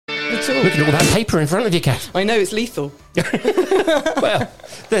at all. Look at all that paper in front of you, Kath. I know, it's lethal. Well,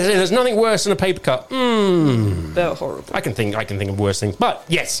 there's nothing worse than a paper cut. They're horrible. I can think of worse things. But,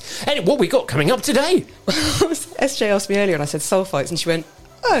 yes. Anyway, what we got coming up today? SJ asked me earlier and I said sulfites and she went,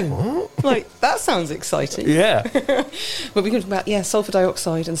 oh, like, that sounds exciting. Yeah. But we can talk about, sulfur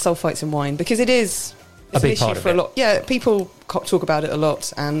dioxide and sulfites in wine because it's a big an issue part of for it. a lot. Yeah, people talk about it a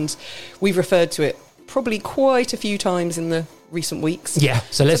lot and we've referred to it probably quite a few times in the recent weeks. Yeah,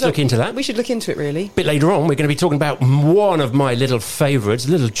 so let's look into that. We should look into it, really. A bit later on, we're going to be talking about one of my little favourites,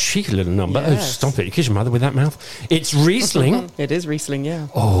 a little cheeky little number. Yes. Oh, stop it. You kiss your mother with that mouth. It's Riesling. It is Riesling, yeah.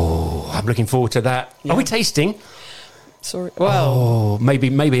 Oh, I'm looking forward to that. Yeah. Are we tasting? Sorry. Well, Oh,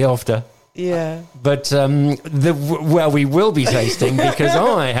 maybe after. yeah. But, we will be tasting because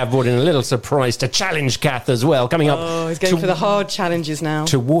I have brought in a little surprise to challenge Kath as well. Coming up. Oh, he's going for the hard challenges now.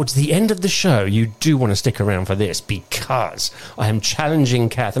 Towards the end of the show, you do want to stick around for this because I am challenging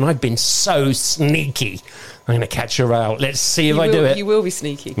Kath and I've been so sneaky. I'm going to catch her out. Let's see if I do it. You will be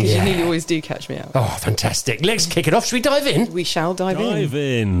sneaky because you nearly always do catch me out. Oh, fantastic. Let's kick it off. Should we dive in? We shall dive Dive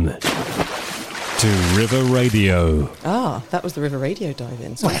in to River Radio. Ah, that was the River Radio dive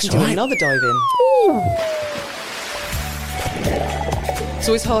in. So Well, we that's can do all right. another dive in. It's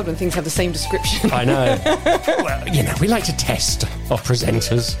always hard when things have the same description. I know. Well, we like to test our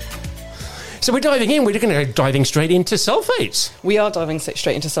presenters. So we're diving in. We're going to go diving straight into sulfates. We are diving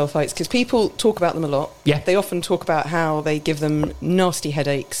straight into sulfites because people talk about them a lot. Yeah. They often talk about how they give them nasty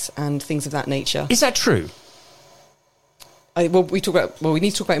headaches and things of that nature. Is that true? We need to talk about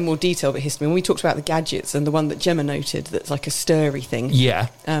it in more detail, but histamine. When we talked about the gadgets and the one that Gemma noted, that's like a stirry thing. Yeah.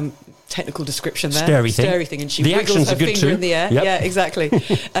 Technical description there. Stirry thing. And she The wiggles actions her are good finger too. in the air. Yep. Yeah, exactly.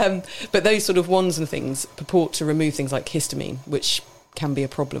 But those sort of wands and things purport to remove things like histamine, which can be a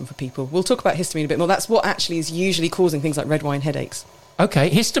problem for people. We'll talk about histamine a bit more. That's what actually is usually causing things like red wine headaches. Okay,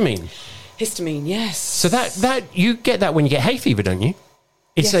 histamine. Histamine, yes. So that you get that when you get hay fever, don't you?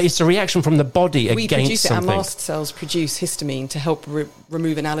 It's Yes. it's a reaction from the body We against produce it. something. Our mast cells produce histamine to help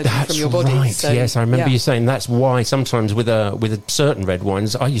remove an allergen That's from your body. right. So, Yes, I remember yeah. you saying that's why sometimes with a certain red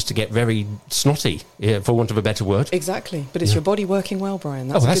wines, I used to get very snotty, for want of a better word. Exactly, but it's your body working well, Brian.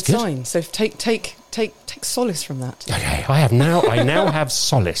 That's that's a good good. sign. So take solace from that. Okay, I now have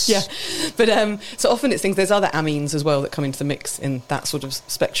solace. Yeah, but so often it's things. There's other amines as well that come into the mix in that sort of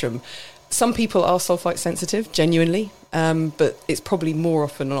spectrum. Some people are sulfite sensitive, genuinely, but it's probably more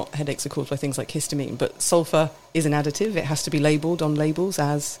often not headaches are caused by things like histamine. But sulfur is an additive; it has to be labelled on labels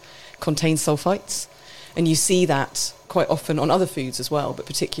as contains sulfites, and you see that quite often on other foods as well, but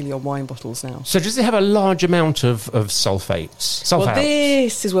particularly on wine bottles now. So does it have a large amount of sulfates? Well,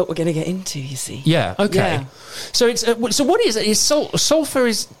 this is what we're going to get into. You see. Yeah. Okay. Yeah. So it's so what is it? Is sulfur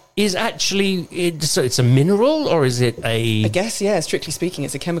is actually it's a mineral or is it a? I guess, yeah, strictly speaking,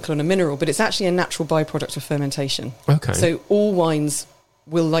 it's a chemical and a mineral, but it's actually a natural byproduct of fermentation. Okay. So all wines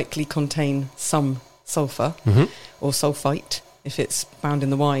will likely contain some sulfur or sulfite if it's found in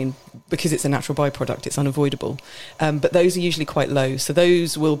the wine, because it's a natural byproduct, it's unavoidable. But those are usually quite low. So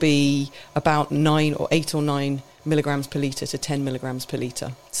those will be about 8 or 9 milligrams per litre to 10 milligrams per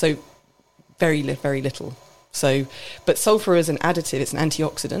litre. So very little. So, but sulfur is an additive, it's an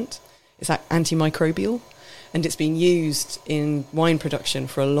antioxidant, it's antimicrobial, and it's been used in wine production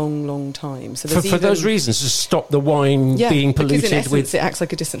for a long time. So for those reasons, to stop the wine being polluted because in essence, with. it acts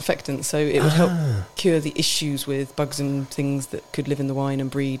like a disinfectant, so it would help cure the issues with bugs and things that could live in the wine and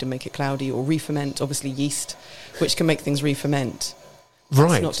breed and make it cloudy or re-ferment. Obviously, yeast, which can make things re-ferment.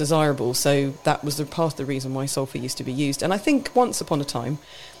 Right. It's not desirable. So that was part of the reason why sulfur used to be used. And I think once upon a time,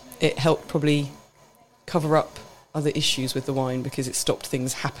 it helped probably cover up other issues with the wine because it stopped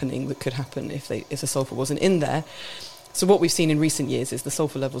things happening that could happen if the sulfur wasn't in there. So what we've seen in recent years is the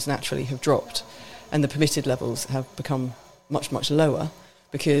sulfur levels naturally have dropped and the permitted levels have become much lower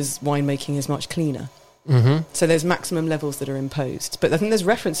because winemaking is much cleaner. Mm-hmm. So there's maximum levels that are imposed. But I think there's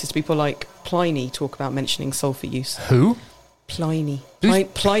references to people like Pliny talk about mentioning sulfur use. Who? Pliny. Who's-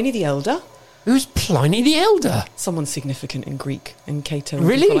 Pliny the Elder. Who's Pliny the Elder? Someone significant in Greek and Cato and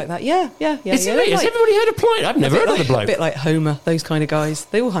Really? people like that. Yeah. Has They're everybody heard of Pliny? I've never heard of the A bloke. bit like Homer, those kind of guys.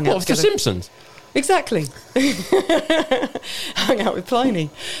 They all hung What, out of The together. Simpsons? Exactly. Hung out with Pliny.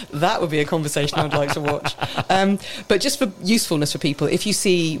 That would be a conversation I'd like to watch. But just for usefulness for people, if you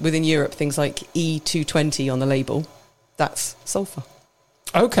see within Europe things like E220 on the label, that's sulfur.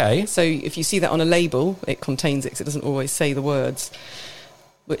 Okay. So if you see that on a label, it contains it because it doesn't always say the words,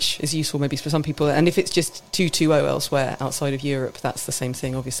 which is useful maybe for some people. And if it's just 220 elsewhere outside of Europe, that's the same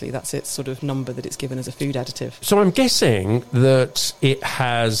thing, obviously. That's its sort of number that it's given as a food additive. So I'm guessing that it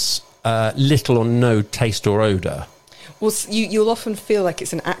has little or no taste or odour. Well, you'll often feel like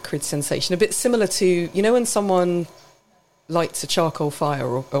it's an acrid sensation, a bit similar to, you know, when someone lights a charcoal fire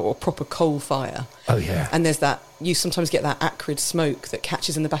or proper coal fire. Oh, yeah. And there's that, you sometimes get that acrid smoke that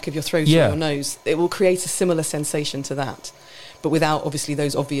catches in the back of your throat Yeah. or your nose. It will create a similar sensation to that, but without obviously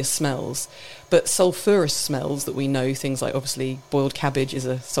those obvious smells. But sulphurous smells that we know, things like obviously boiled cabbage is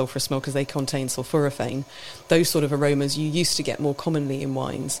a sulphurous smell because they contain sulforaphane. Those sort of aromas you used to get more commonly in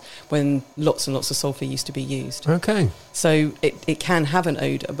wines when lots and lots of sulphur used to be used. Okay. So it can have an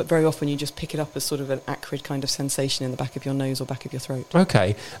odour, but very often you just pick it up as sort of an acrid kind of sensation in the back of your nose or back of your throat.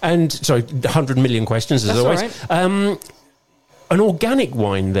 Okay. And, sorry, 100 million questions as That's always. all right. An organic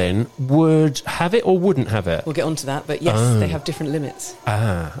wine then would have it or wouldn't have it? We'll get onto that, but yes, they have different limits.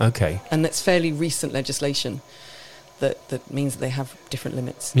 Ah, okay. And that's fairly recent legislation that means that they have different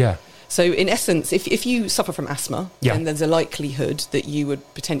limits. Yeah. So in essence, if you suffer from asthma, Yeah. then there's a likelihood that you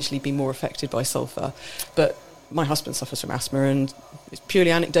would potentially be more affected by sulphur. But my husband suffers from asthma and it's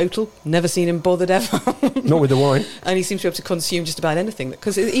purely anecdotal. Never seen him bothered ever. Not with the wine. And he seems to be able to consume just about anything.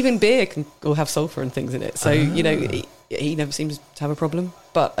 Because even beer will have sulphur and things in it. So, you know, he never seems to have a problem.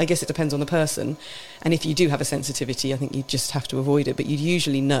 But I guess it depends on the person. And if you do have a sensitivity, I think you just have to avoid it. But you'd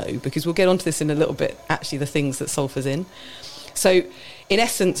usually know, because we'll get onto this in a little bit, actually the things that sulphur's in. So in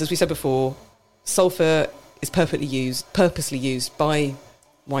essence, as we said before, sulphur is purposely used by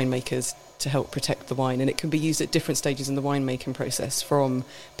winemakers to help protect the wine, and it can be used at different stages in the winemaking process, from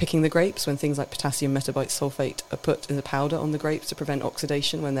picking the grapes when things like potassium metabite sulfate are put in the powder on the grapes to prevent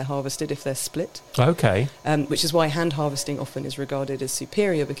oxidation when they're harvested if they're split, Okay. which is why hand harvesting often is regarded as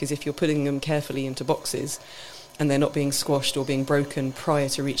superior, because if you're putting them carefully into boxes and they're not being squashed or being broken prior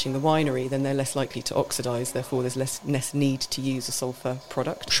to reaching the winery, then they're less likely to oxidise, therefore there's less need to use a sulphur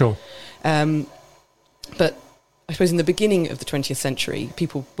product. Sure. But I suppose in the beginning of the 20th century,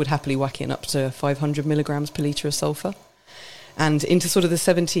 people would happily whack in up to 500 milligrams per litre of sulphur. And into sort of the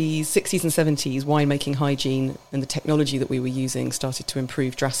 60s and 70s, winemaking hygiene and the technology that we were using started to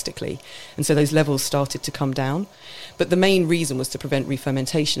improve drastically. And so those levels started to come down. But the main reason was to prevent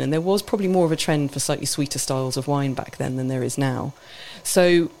re-fermentation. And there was probably more of a trend for slightly sweeter styles of wine back then than there is now.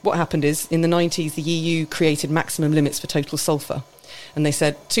 So what happened is, in the 90s, the EU created maximum limits for total sulphur. And they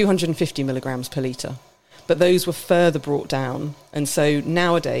said 250 milligrams per litre. But those were further brought down. And so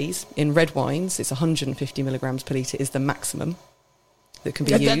nowadays, in red wines, it's 150 milligrams per litre is the maximum that can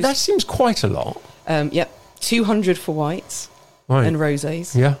be used. That seems quite a lot. 200 for whites Right. and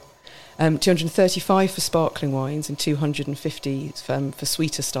rosés. Yeah. 235 for sparkling wines and 250 for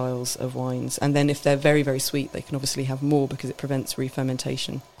sweeter styles of wines. And then if they're very, very sweet, they can obviously have more because it prevents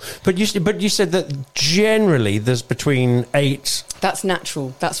re-fermentation. But you said that generally there's between 8... That's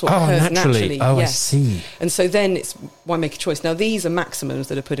natural. That's what occurs naturally. Oh, yes. I see. And so then it's winemaker choice. Now, these are maximums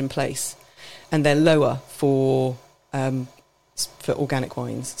that are put in place, and they're lower for organic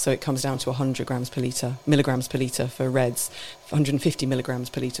wines. So it comes down to 100 milligrams per litre for reds, 150 milligrams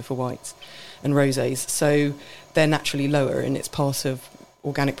per litre for whites and rosés. So they're naturally lower, and it's part of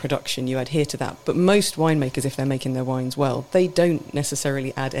organic production. You adhere to that. But most winemakers, if they're making their wines well, they don't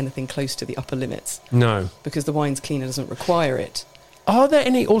necessarily add anything close to the upper limits, No. because the wine's cleaner doesn't require it. Are there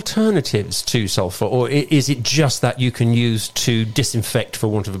any alternatives to sulphur, or is it just that you can use to disinfect, for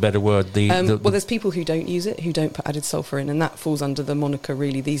want of a better word, well, there's people who don't use it, who don't put added sulphur in, and that falls under the moniker,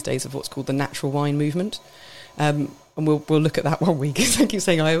 really, these days, of what's called the natural wine movement. And we'll look at that one week. I keep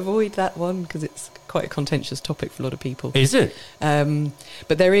saying I avoid that one because it's quite a contentious topic for a lot of people. Is it?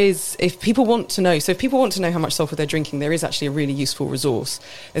 But there is, if people want to know how much sulphur they're drinking, there is actually a really useful resource.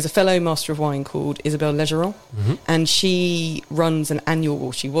 There's a fellow master of wine called Isabelle Legeron, and she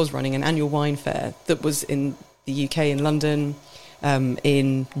was running an annual wine fair that was in the UK, in London,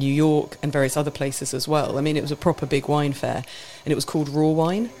 in New York, and various other places as well. I mean, it was a proper big wine fair, and it was called Raw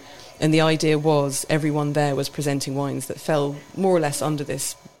Wine. And the idea was everyone there was presenting wines that fell more or less under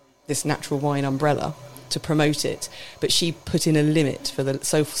this natural wine umbrella to promote it. But she put in a limit for the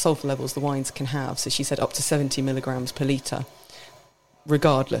sulphur levels the wines can have. So she said up to 70 milligrams per litre,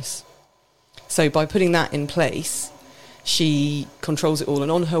 regardless. So by putting that in place, she controls it all.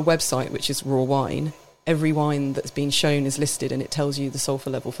 And on her website, which is Raw Wine, every wine that's been shown is listed, and it tells you the sulphur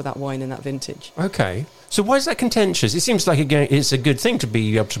level for that wine in that vintage. Okay. So why is that contentious? It seems like, again, it's a good thing to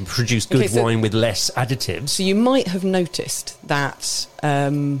be able to produce good wine with less additives. So you might have noticed that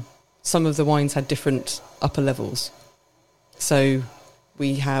some of the wines had different upper levels. So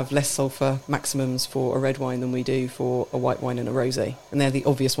we have less sulphur maximums for a red wine than we do for a white wine and a rosé. And they're the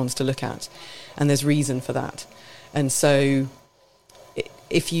obvious ones to look at. And there's reason for that. And so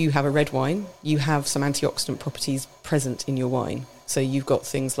if you have a red wine, you have some antioxidant properties present in your wine. So you've got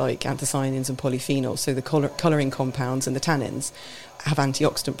things like anthocyanins and polyphenols. So the colouring compounds and the tannins have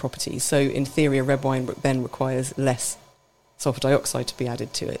antioxidant properties. So in theory, a red wine then requires less sulfur dioxide to be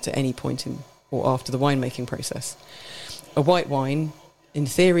added to it at any point in or after the winemaking process. A white wine, in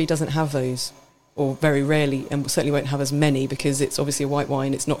theory, doesn't have those, or very rarely, and certainly won't have as many, because it's obviously a white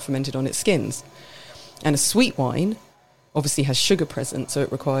wine, it's not fermented on its skins. And a sweet wine obviously has sugar present, so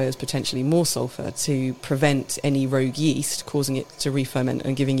it requires potentially more sulfur to prevent any rogue yeast causing it to re-ferment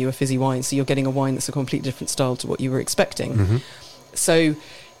and giving you a fizzy wine. So you're getting a wine that's a completely different style to what you were expecting. Mm-hmm. So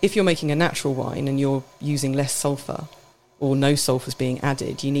if you're making a natural wine and you're using less sulfur or no sulfurs being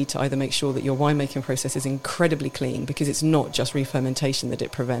added, you need to either make sure that your winemaking process is incredibly clean, because it's not just re-fermentation that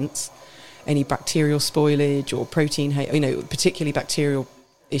it prevents. Any bacterial spoilage or protein, particularly bacterial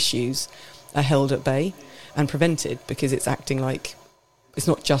issues, are held at bay and prevented, because it's acting like, it's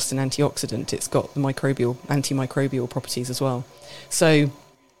not just an antioxidant, it's got the antimicrobial properties as well. So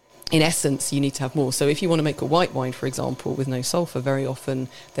in essence, you need to have more. So if you want to make a white wine, for example, with no sulfur, very often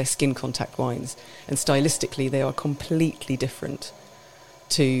they're skin contact wines, and stylistically they are completely different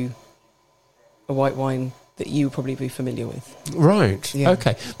to a white wine that you would probably be familiar with. Right. Yeah.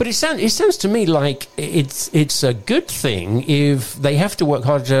 Okay. But it sounds to me like it's a good thing if they have to work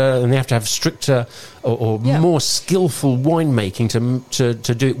harder and they have to have stricter or more skillful winemaking to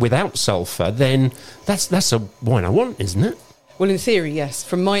do it without sulfur. Then that's a wine I want, isn't it? Well, in theory, yes.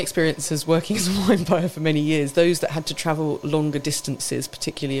 From my experiences working as a wine buyer for many years, those that had to travel longer distances,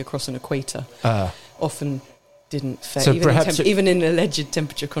 particularly across an equator, often didn't fare. So Even in alleged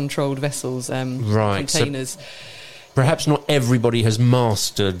temperature-controlled vessels, containers. So perhaps not everybody has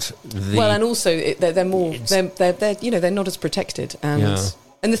mastered the. Well, and also they're more they're not as protected, and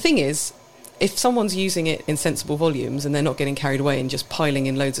the thing is, if someone's using it in sensible volumes and they're not getting carried away and just piling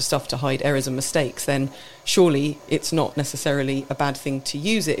in loads of stuff to hide errors and mistakes, then surely it's not necessarily a bad thing to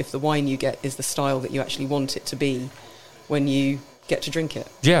use it if the wine you get is the style that you actually want it to be when you get to drink it.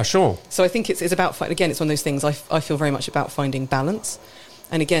 Yeah, sure. So I think it's about, again, it's one of those things, I feel very much about finding balance.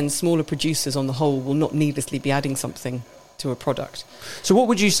 And again, smaller producers on the whole will not needlessly be adding something to a product. So what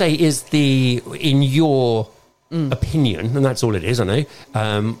would you say is in your opinion, and that's all it is, I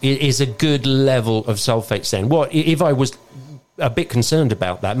know, is a good level of sulfates then? What, if I was a bit concerned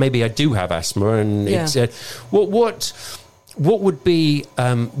about that, maybe I do have asthma, and it's, what would be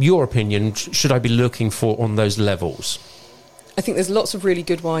your opinion, should I be looking for on those levels? I think there's lots of really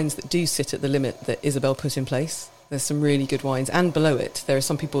good wines that do sit at the limit that Isabel put in place. There's some really good wines, and below it, there are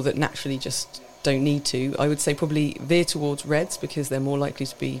some people that naturally just don't need to. I would say probably veer towards reds, because they're more likely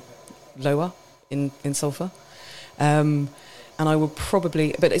to be lower in sulfur. And I would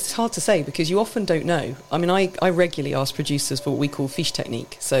probably, but it's hard to say because you often don't know. I mean, I regularly ask producers for what we call fiche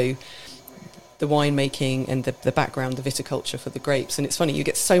technique. So the winemaking and the background, the viticulture for the grapes. And it's funny, you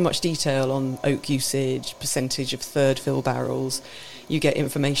get so much detail on oak usage, percentage of third fill barrels. You get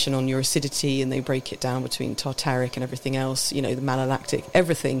information on your acidity, and they break it down between tartaric and everything else, the malolactic,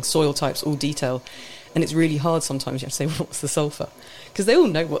 everything, soil types, all detail. And it's really hard sometimes. You have to say, well, what's the sulfur? Because they all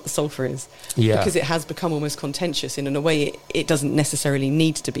know what the sulfur is. Yeah. Because it has become almost contentious, and in a way it doesn't necessarily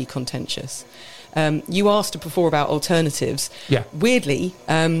need to be contentious. You asked before about alternatives. Yeah. Weirdly,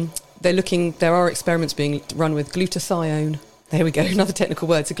 there are experiments being run with glutathione. There we go, another technical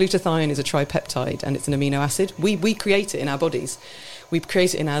word. So glutathione is a tripeptide, and it's an amino acid. We create it in our bodies. We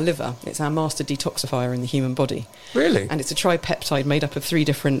create it in our liver. It's our master detoxifier in the human body. Really? And it's a tripeptide made up of 3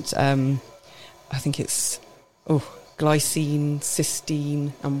 different, I think it's glycine,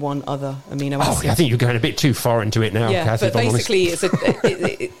 cysteine, and one other amino acid. I think you're going a bit too far into it now, Kath, but basically,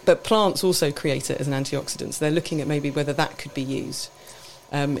 but plants also create it as an antioxidant. So they're looking at maybe whether that could be used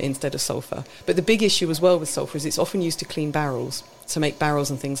instead of sulfur. But the big issue as well with sulfur is it's often used to clean barrels, to make barrels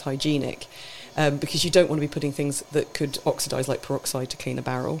and things hygienic. Because you don't want to be putting things that could oxidise, like peroxide, to clean a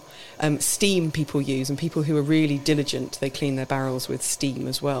barrel. Steam people use, and people who are really diligent, they clean their barrels with steam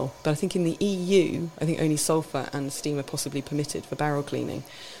as well. But I think in the EU, only sulphur and steam are possibly permitted for barrel cleaning.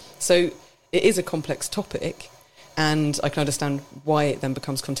 So it is a complex topic, and I can understand why it then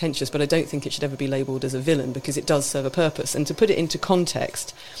becomes contentious, but I don't think it should ever be labelled as a villain, because it does serve a purpose. And to put it into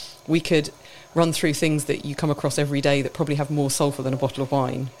context, we could run through things that you come across every day that probably have more sulphur than a bottle of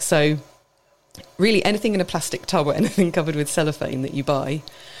wine. So really, anything in a plastic tub or anything covered with cellophane that you buy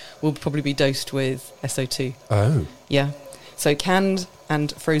will probably be dosed with SO2. Oh. Yeah. So canned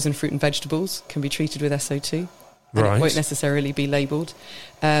and frozen fruit and vegetables can be treated with SO2. And right. It won't necessarily be labelled.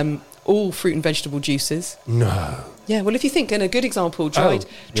 All fruit and vegetable juices. No. Yeah, well, if you think, and a good example,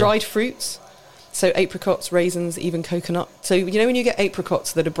 dried fruits. So apricots, raisins, even coconut. So, when you get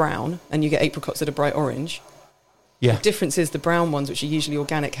apricots that are brown and you get apricots that are bright orange, Yeah. The difference is the brown ones, which are usually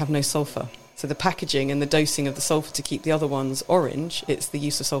organic, have no sulphur. So the packaging and the dosing of the sulphur to keep the other ones orange, it's the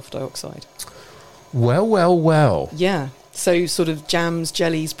use of sulphur dioxide. Well. Yeah. So sort of jams,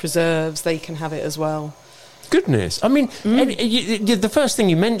 jellies, preserves, they can have it as well. Goodness. I mean, the first thing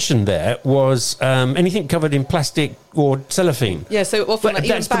you mentioned there was anything covered in plastic or cellophane. Yeah, so often But like,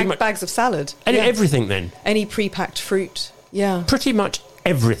 even that's pretty much- bags of salad. And Yeah. everything then. Any pre-packed fruit. Yeah. Pretty much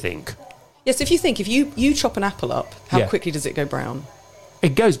everything. Yes, if you think, if you chop an apple up, how Yeah. quickly does it go brown?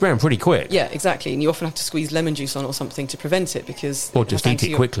 It goes brown pretty quick. Yeah, exactly. And you often have to squeeze lemon juice on or something to prevent it because... Or just eat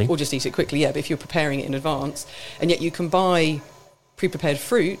it quickly. Or just eat it quickly, yeah. But if you're preparing it in advance, and yet you can buy pre-prepared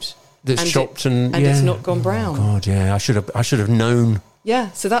fruit... That's chopped and it's not gone brown. Oh God, yeah. I should have known.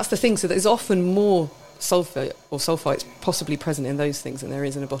 Yeah, so that's the thing. So there's often more sulphur or sulfites possibly present in those things than there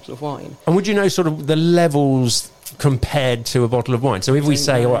is in a bottle of wine. And would you know sort of the levels compared to a bottle of wine? So if we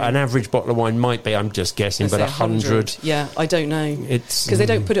say an average bottle of wine might be, I'm just guessing, Let's but say 100. Yeah, I don't know. It's Because they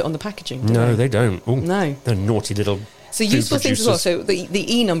don't put it on the packaging, do No, they don't. Ooh, No. They're naughty little. So food useful things as well. producers. So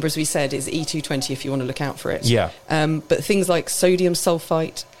the E numbers we said is E220 if you want to look out for it. Yeah. But things like sodium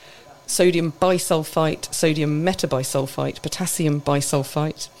sulfite, sodium bisulfite, sodium metabisulfite, potassium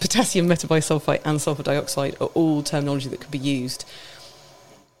bisulfite, potassium metabisulfite and sulfur dioxide are all terminology that could be used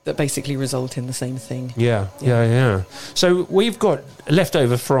that basically result in the same thing. Yeah. So we've got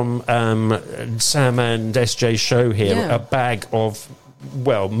leftover from Sam and SJ's show here Yeah. a bag of,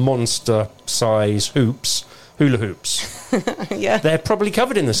 monster size hula hoops. Yeah. They're probably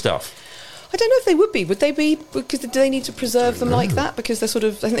covered in the stuff. I don't know if they would be. Would they be? Because do they need to preserve them like that? Because they're sort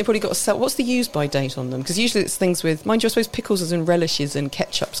of, I think they've probably got a sell. What's the use by date on them? Because usually it's things with, mind you, I suppose pickles and relishes and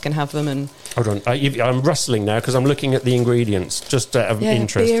ketchups can have them, and Hold on, I'm rustling now because I'm looking at the ingredients just out of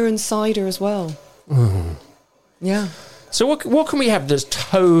interest. beer and cider as well. Yeah. So what can we have that's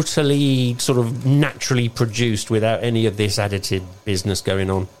totally sort of naturally produced without any of this added business going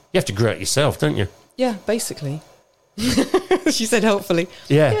on? You have to grow it yourself, don't you? Yeah, basically. She said helpfully.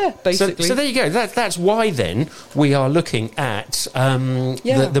 Yeah. Yeah, basically. So there you go. That's why then we are looking at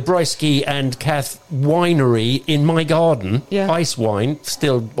the Breisky and Kath winery in my garden. Yeah. Ice wine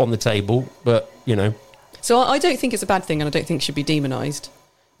still on the table, but you know. So I don't think it's a bad thing, and I don't think it should be demonised.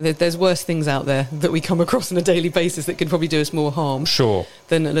 There's worse things out there that we come across on a daily basis that could probably do us more harm Sure.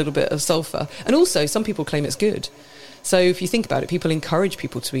 than a little bit of sulphur. And also, some people claim it's good. So if you think about it, people encourage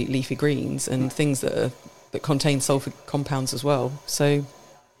people to eat leafy greens and things that contain sulphur compounds as well. So,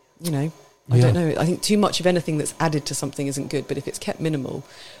 you know, I don't know. I think too much of anything that's added to something isn't good. But if it's kept minimal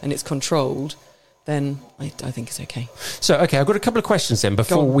and it's controlled, then I think it's okay. So, okay, I've got a couple of questions then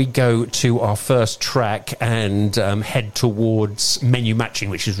before we go to our first track and head towards menu matching,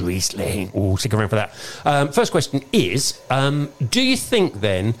 which is Riesling. Oh, stick around for that. First question is, do you think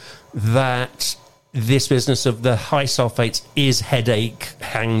then that this business of the high sulfates is headache,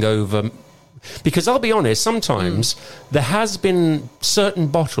 hangover? Because I'll be honest, sometimes there has been certain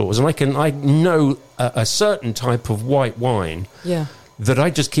bottles, and I know a certain type of white wine Yeah. that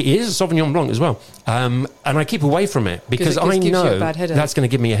I just keep. It is a Sauvignon Blanc as well, and I keep away from it because it just I gives you a know bad headache. that's going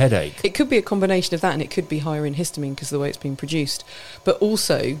to give me a headache. It could be a combination of that, and it could be higher in histamine because of the way it's being produced. But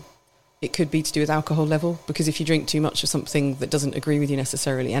also, it could be to do with alcohol level, because if you drink too much of something that doesn't agree with you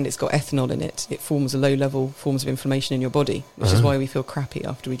necessarily and it's got ethanol in it, it forms a low level forms of inflammation in your body, which is why we feel crappy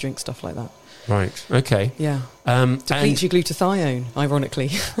after we drink stuff like that. Right. Okay. Yeah. And Depletes your glutathione, ironically.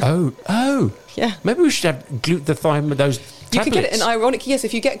 oh. Yeah. Maybe we should have glutathione with those tablets. You could get it, and ironically, yes,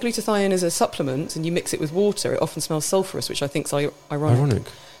 if you get glutathione as a supplement and you mix it with water, it often smells sulphurous, which I think is ironic.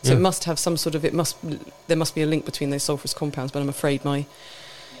 So Yeah. it must have some sort of, there must be a link between those sulphurous compounds, but I'm afraid my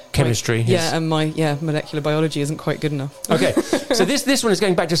Chemistry. and my molecular biology isn't quite good enough. Okay, so this one is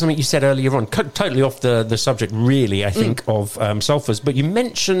going back to something you said earlier on, totally off the subject, really, I think, of sulphurs. But you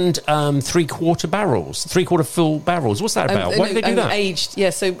mentioned 3/4 barrels, 3/4 full barrels. What's that about? Why do they do that? Aged, yeah,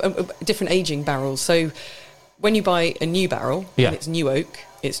 so different aging barrels. So when you buy a new barrel, and it's new oak,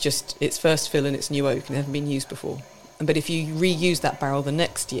 it's first fill and it's new oak and it hasn't been used before. But if you reuse that barrel the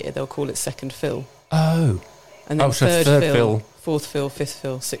next year, they'll call it second fill. Oh. And then so third third fill, fill. fourth fill, fifth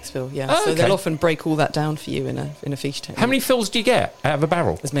fill, sixth fill. Yeah, Oh, so okay. they'll often break all that down for you in a feast technique. How many fills do you get out of a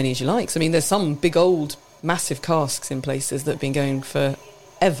barrel? As many as you like. So, I mean, there's some big old massive casks in places that have been going for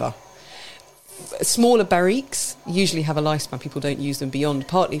ever. Smaller barriques usually have a lifespan. People don't use them beyond,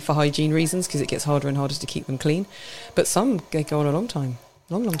 partly for hygiene reasons because it gets harder and harder to keep them clean. But some they go on a long time.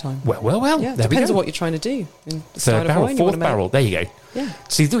 Long time. Well. Yeah, There we depends go. on what you're trying to do. In the Third style of barrel, wine you fourth wanna make. barrel. There you go. Yeah.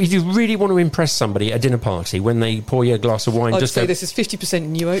 See, if you really want to impress somebody at a dinner party, when they pour you a glass of wine, I'd just say go, this is 50%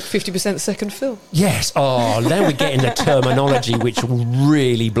 new oak, 50% second fill. yes. Oh, now we're getting the terminology which will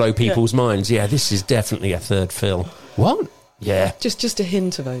really blow people's minds. Yeah, this is definitely a third fill. What? Yeah. Just a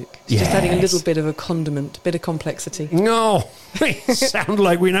hint of oak. Just adding a little bit of a condiment, bit of complexity. No, we sound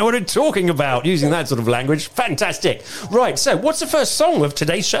like we know what we're talking about using that sort of language. Fantastic. Right, so what's the first song of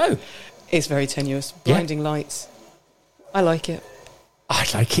today's show? It's very tenuous. Yeah. Blinding Lights. I like it. I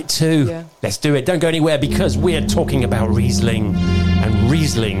like it too. Yeah. Let's do it. Don't go anywhere because we're talking about Riesling. And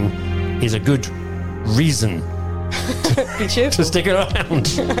Riesling is a good reason Be to cheerful. stick around.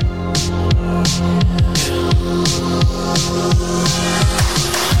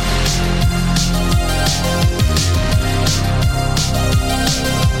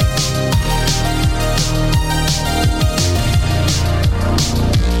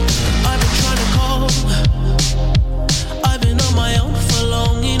 I've been trying to call. I've been on my own for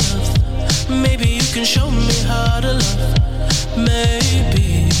long enough. Maybe you can show me how to love.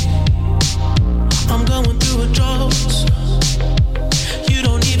 Maybe I'm going through a drought. You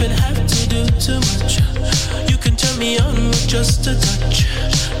don't even have to do too much. You can turn me on with just a touch,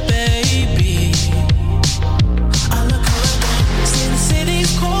 baby. I look around, see the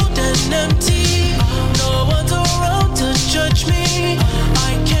city's cold and empty. No one's around to judge me.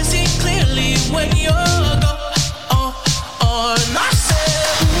 I can see clearly when you're gone. And I said,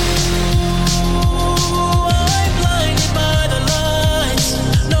 ooh, I'm blinded by the lights.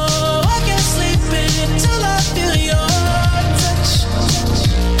 No, I can't sleep until I feel your touch.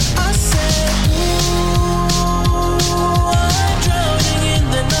 I said, ooh, I'm drowning in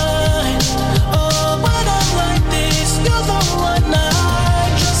the night. Oh, when I'm like this, you're the one I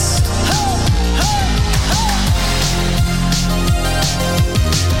just, hey, hey, hey.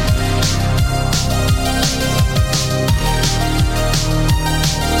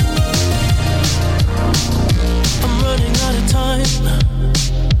 I'm running out of time,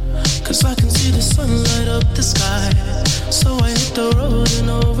 'cause I can see the sun light up the sky. So I hit the road in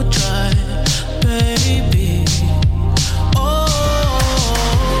overdrive, baby.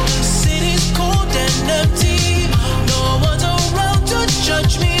 Oh, the city's cold and empty. No one's around to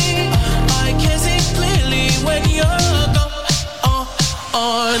judge me. I can see clearly when you're gone.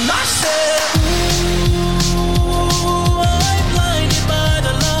 And I said, ooh, I'm blinded by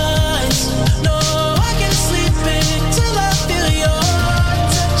the lights. No, I can't sleep until I feel your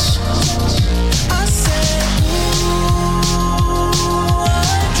touch. I said, ooh,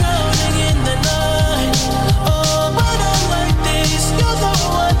 I'm drowning in the night. Oh, when I'm like this, you're the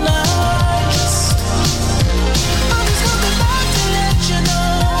one I just, I'm just coming back to let you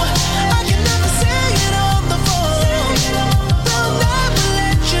know. I can never say it on the phone. They'll never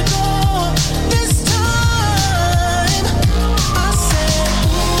let you go this time. I said,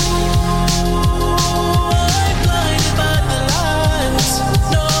 ooh, I'm blinded by the lights.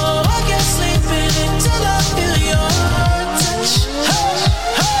 No, I can't sleep until I feel your touch. Hey,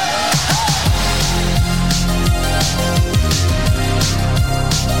 hey,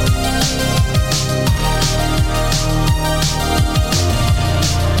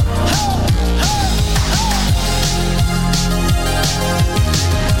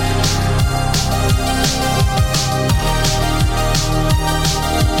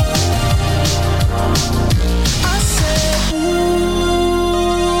 I said, ooh,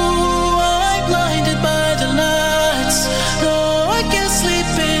 I'm blinded by the lights. No, I can't sleep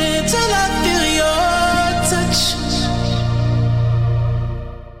until I feel your touch.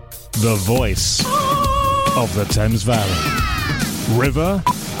 The voice of the Thames Valley. River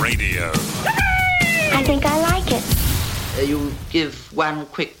Radio. I think I like it. You give one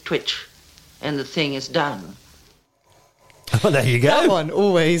quick twitch and the thing is done. Oh, there you That go. one,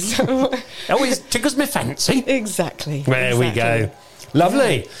 always. Always tickles my fancy. Exactly. There we exactly. go.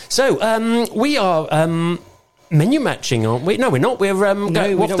 Lovely. So, we are menu matching, aren't we? No, we're not. We're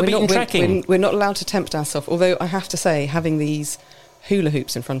No, off the beaten tracking. We're not allowed to tempt ourselves. Although I have to say, having these hula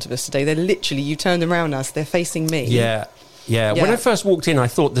hoops in front of us today, they're literally, you turn them around us, they're facing me. Yeah. When Yeah. I first walked in, I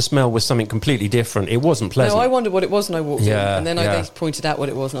thought the smell was something completely different. It wasn't pleasant. No, I wondered what it was when I walked Yeah, in, and then yeah. they pointed out what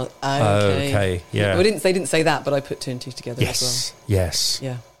it was, and I was, Okay, yeah. Well, they didn't say that, but I put two and two together Yes. Yes. as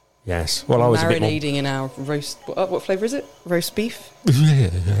well. Yeah. Yes. Well, I was a bit more. Marinating in our roast. What flavour is it? Roast beef?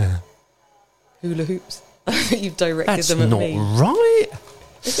 Hula hoops. You've directed That's them at not me. right.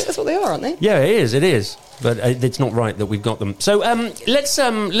 That's what they are, aren't they? Yeah, it is. It is. But it's not right that we've got them. So let's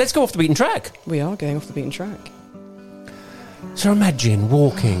go off the beaten track. We are going off the beaten track. So imagine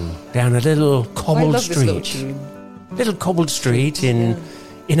walking down a little I cobbled love street. this little tune. Little cobbled street in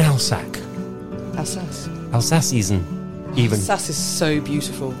in Alsace. Alsacian, even. Alsace is so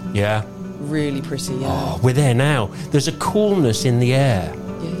beautiful. Yeah. Really pretty, yeah. Oh, we're there now. There's a coolness in the air,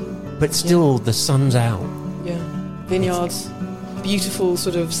 Yeah. but still the sun's out. Yeah. Vineyards, beautiful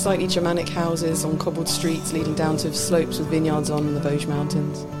sort of slightly Germanic houses on cobbled streets leading down to slopes with vineyards on the Vosges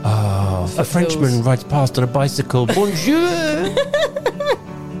Mountains. Oh, a Frenchman rides past on a bicycle. Bonjour!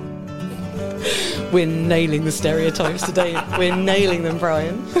 We're nailing the stereotypes today. We're nailing them,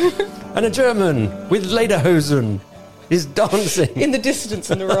 Brian. And a German with lederhosen is dancing. In the distance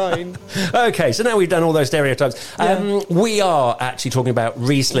in the Rhine. Okay, so now we've done all those stereotypes. Yeah. We are actually talking about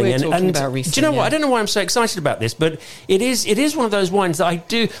Riesling. We're talking about Riesling, do you know what? yeah. I don't know why I'm so excited about this, but it is one of those wines that I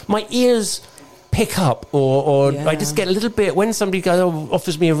do... My ears pick up, or Yeah. I just get a little bit... When somebody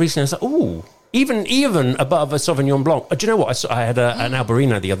offers me a Riesling, it's like, ooh... Even above a Sauvignon Blanc. Do you know what? I had an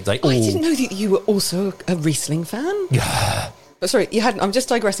Albarino the other day. I Ooh. didn't know that you were also a Riesling fan. Yeah. But sorry, you hadn't. I'm just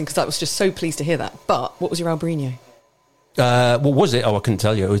digressing because I was just so pleased to hear that. But what was your Albarino? What was it? Oh, I couldn't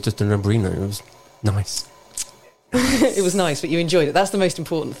tell you. It was just an Albarino. It was nice. It was nice, but you enjoyed it. That's the most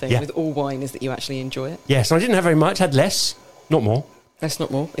important thing Yeah. with all wine, is that you actually enjoy it. Yes, I didn't have very much. Had less, not more. Less,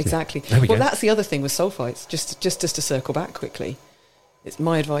 not more. Exactly. There we Well, go. that's the other thing with sulfites. Just to circle back quickly,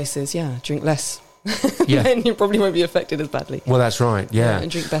 my advice is, drink less. Yeah. Then you probably won't be affected as badly. Well, that's right. Yeah. And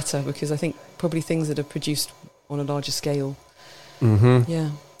drink better, because I think probably things that are produced on a larger scale. Mm-hmm. Yeah.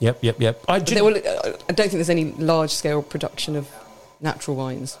 Yep. I don't think there's any large scale production of natural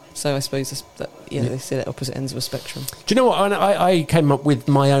wines. So I suppose they sit at opposite ends of a spectrum. Do you know what? I came up with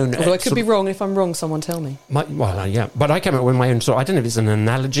my own... Although I could be wrong. If I'm wrong, someone tell me. Yeah. But I came up with my own sort. I don't know if it's an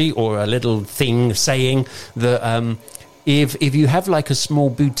analogy or a little thing saying that if you have like a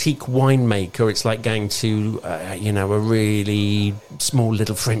small boutique winemaker, it's like going to a really small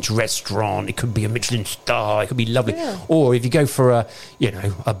little French restaurant. It could be a Michelin star. It could be lovely. Yeah. Or if you go for a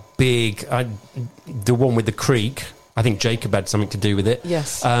big the one with the creek. I think Jacob had something to do with it.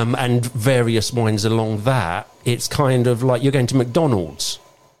 Yes. And various wines along that. It's kind of like you're going to McDonald's.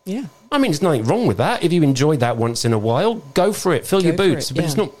 Yeah. I mean, there's nothing wrong with that. If you enjoy that once in a while, go for it. Fill your Go for boots. it, But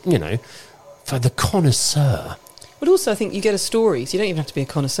it's yeah. not, for the connoisseur. But also, I think you get a story, so you don't even have to be a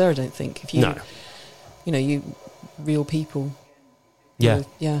connoisseur, I don't think. If you, No. you real people. Yeah.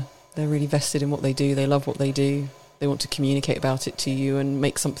 They're really vested in what they do. They love what they do. They want to communicate about it to you and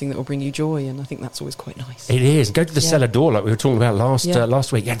make something that will bring you joy. And I think that's always quite nice. It is. Go to the Yeah. cellar door like we were talking about last Yeah.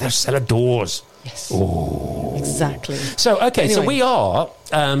 week. Yeah, those cellar doors. Yes. Oh. Exactly. So, okay, so Anyway. we are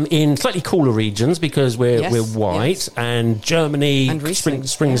in slightly cooler regions because we're Yes, white, yes. and Germany And Riesling,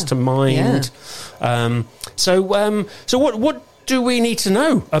 springs yeah. to mind. So what do we need to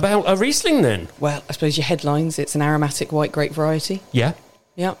know about a Riesling then? Well, I suppose your headlines, it's an aromatic white grape variety. Yeah.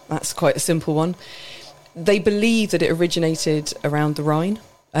 Yeah, that's quite a simple one. They believe that it originated around the Rhine,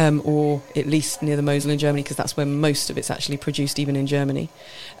 or at least near the Mosel in Germany, because that's where most of it's actually produced, even in Germany.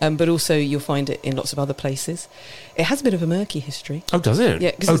 But also you'll find it in lots of other places. It has a bit of a murky history. Oh, does it?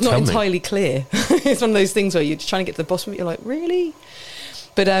 Yeah, because it's not entirely clear. It's one of those things where you're trying to get to the bottom of it, you're like, really?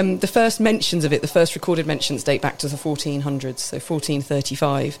 But the first mentions of it, the first recorded mentions date back to the 1400s, so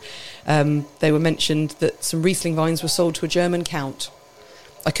 1435. They were mentioned that some Riesling vines were sold to a German count.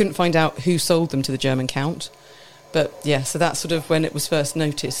 I couldn't find out who sold them to the German count. But yeah, so that's sort of when it was first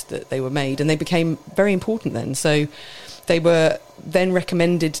noticed that they were made. And they became very important then. So they were then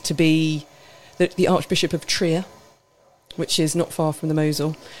recommended to be the Archbishop of Trier, which is not far from the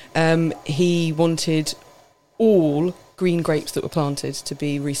Mosel. He wanted all green grapes that were planted to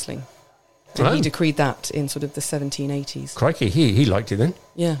be Riesling. And Oh. he decreed that in sort of the 1780s. Crikey, he liked it then.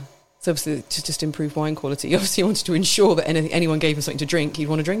 Yeah. So obviously to just improve wine quality. He obviously wanted to ensure that anyone gave him something to drink, he'd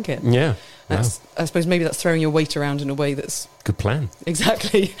want to drink it. Yeah. Wow. I suppose maybe that's throwing your weight around in a way that's Good plan.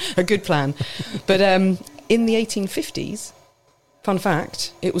 exactly a good plan. But in the 1850s, fun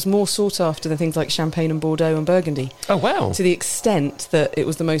fact, it was more sought after than things like Champagne and Bordeaux and Burgundy. Oh, wow. To the extent that it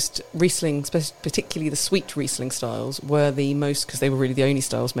was the most Riesling, particularly the sweet Riesling styles, were the most, because they were really the only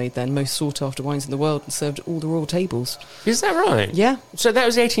styles made then, most sought after wines in the world and served at all the royal tables. Is that right? Yeah. So that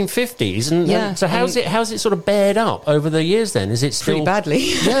was the 1850s, and Yeah, so how's it sort of bared up over the years? Then is it still Pretty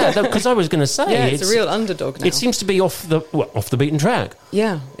badly. Yeah, because I was going to say Yeah, it's a real underdog now. It seems to be off the beaten track.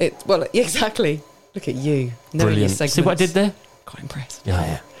 Yeah, exactly. Look at you. Knowing your Brilliant. segments. See what I did there? Quite impressed.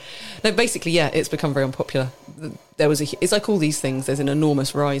 Yeah. No, basically, yeah, it's become very unpopular. There was it's like all these things. There's an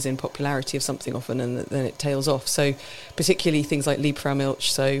enormous rise in popularity of something often, and then it tails off. So, particularly things like Liebfrau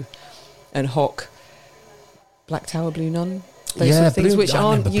Milch, and Hock, Black Tower Blue Nun, those sort of things, which I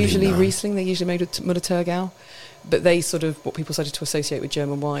aren't remember Blue usually Nun. Riesling. They're usually made with Mutter Thurgau. But they sort of, what people started to associate with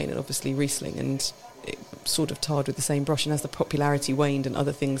German wine, and obviously Riesling, and it sort of tarred with the same brush. And as the popularity waned and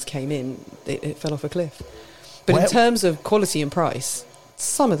other things came in, it fell off a cliff. But in terms of quality and price,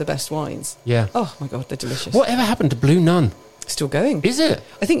 some of the best wines. Yeah. Oh my God, they're delicious. Whatever happened to Blue Nun? Still going. Is it?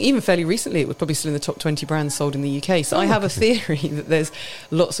 I think even fairly recently it was probably still in the top 20 brands sold in the UK. So I have a theory that there's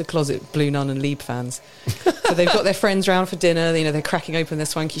lots of closet Blue Nun and Lieb fans. So they've got their friends round for dinner, you know, they're cracking open their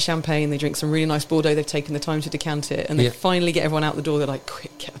swanky champagne, they drink some really nice Bordeaux, they've taken the time to decant it, and they finally get everyone out the door, they're like,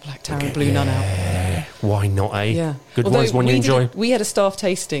 quick, get the Black Tower and Blue Nun out. Why not, eh? Yeah. Good wines, one you enjoy. We had a staff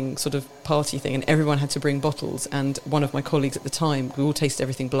tasting sort of party thing, and everyone had to bring bottles, and one of my colleagues at the time, we all tasted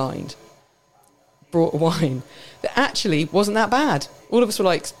everything blind, brought a wine that actually wasn't that bad. All of us were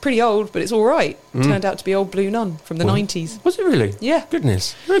like, it's pretty old, but it's all right. Turned out to be old Blue Nun from the 90s. Was it really? Yeah.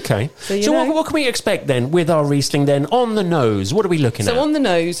 Goodness. Okay. So what can we expect then with our Riesling then? On the nose, what are we looking at? So on the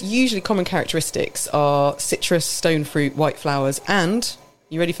nose, usually common characteristics are citrus, stone fruit, white flowers, and,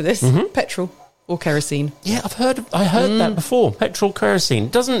 you ready for this? Petrol or kerosene. Yeah, I heard that before. Petrol, kerosene.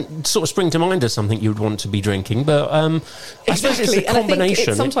 Doesn't sort of spring to mind as something you'd want to be drinking, but I suppose it's a And I combination. think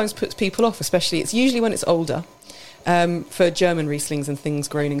it sometimes puts people off, especially, it's usually when it's older. For German Rieslings and things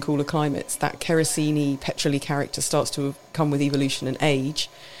grown in cooler climates, that kerosene-y, petrol-y character starts to come with evolution and age.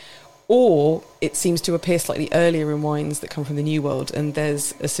 Or it seems to appear slightly earlier in wines that come from the New World, and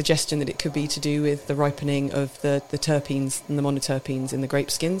there's a suggestion that it could be to do with the ripening of the terpenes and the monoterpenes in the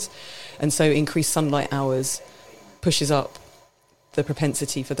grape skins. And so increased sunlight hours pushes up the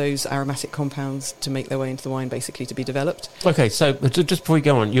propensity for those aromatic compounds to make their way into the wine, basically to be developed. Okay, so just before we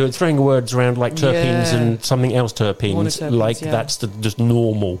go on, you're throwing words around like terpenes and something else terpenes, Monoterpenes, like yeah. that's just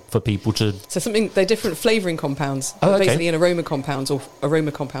normal for people to... So they're different flavouring compounds, Oh, okay. basically in aroma compounds or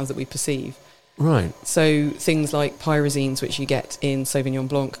aroma compounds that we perceive. Right. So things like pyrazines, which you get in Sauvignon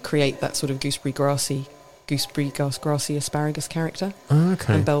Blanc, create that sort of gooseberry grassy asparagus character,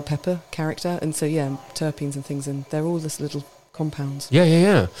 Okay. and bell pepper character, and so terpenes and things, and they're all this little compounds.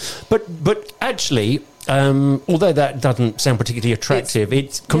 Yeah. But actually, although that doesn't sound particularly attractive,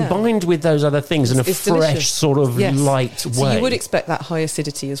 it's combined with those other things in a It's fresh delicious. sort of Yes. light way. So you would expect that high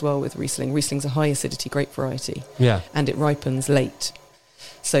acidity as well with Riesling. Riesling's a high acidity grape variety. Yeah. And it ripens late,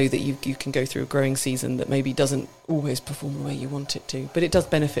 so that you can go through a growing season that maybe doesn't always perform the way you want it to. But it does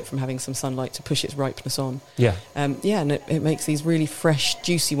benefit from having some sunlight to push its ripeness on. Yeah. And it makes these really fresh,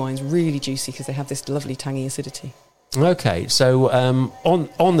 juicy wines really juicy because they have this lovely tangy acidity. Okay, so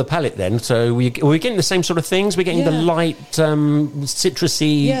on the palate then, so we're getting the same sort of things. We're getting the light,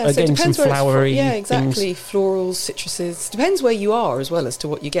 citrusy, So it again some depends where it's flowery. Yeah, exactly. Things. Florals, citruses. Depends where you are as well as to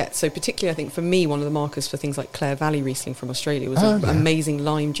what you get. So particularly, I think for me, one of the markers for things like Clare Valley Riesling from Australia was an amazing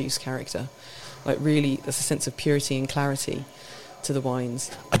lime juice character. Like really, there's a sense of purity and clarity to the wines.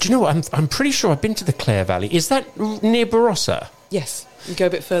 Do you know what? I'm pretty sure I've been to the Clare Valley. Is that near Barossa? Yes, you go a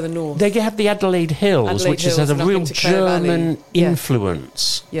bit further north. They have the Adelaide Hills, which has a and up real into Clare Valley. German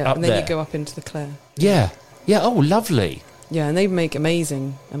influence. Yeah, up and then there. you go up into the Clare. Yeah. Oh, lovely. Yeah, and they make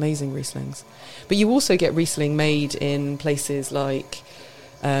amazing Rieslings. But you also get Riesling made in places like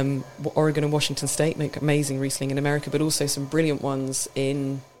Oregon and Washington State make amazing Riesling in America, but also some brilliant ones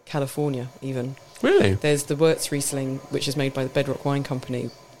in California even. Really? There's the Wirtz Riesling, which is made by the Bedrock Wine Company,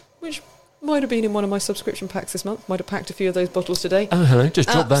 which might have been in one of my subscription packs this month. Might have packed a few of those bottles today. Oh, hello. Just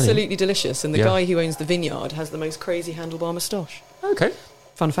drop that in. Absolutely delicious. And the guy who owns the vineyard has the most crazy handlebar moustache. Okay.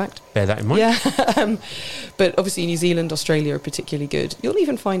 Fun fact. Bear that in mind. Yeah. But obviously New Zealand, Australia are particularly good. You'll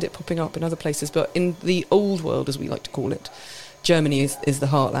even find it popping up in other places. But in the old world, as we like to call it, Germany is the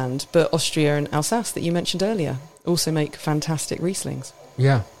heartland. But Austria and Alsace, that you mentioned earlier, also make fantastic Rieslings.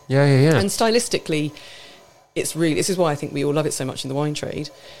 Yeah. And stylistically, this is why I think we all love it so much in the wine trade,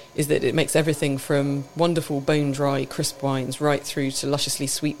 is that it makes everything from wonderful bone-dry, crisp wines right through to lusciously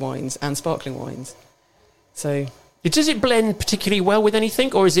sweet wines and sparkling wines. So... Does it blend particularly well with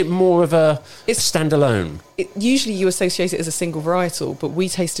anything, or is it more of a standalone? Usually you associate it as a single varietal, but we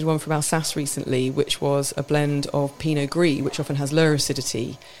tasted one from Alsace recently, which was a blend of Pinot Gris, which often has lower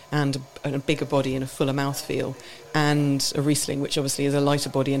acidity and a bigger body and a fuller mouthfeel, and a Riesling, which obviously is a lighter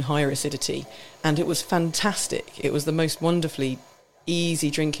body and higher acidity. And it was fantastic. It was the most wonderfully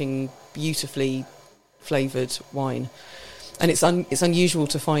easy drinking, beautifully flavoured wine. And it's unusual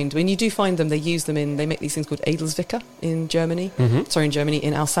to find. When you do find them, they make these things called Edelsvicker in Germany.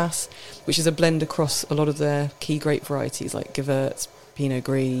 In Alsace, which is a blend across a lot of their key grape varieties like Gewürz, Pinot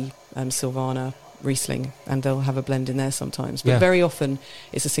Gris, Silvaner, Riesling, and they'll have a blend in there sometimes. But Yeah. very often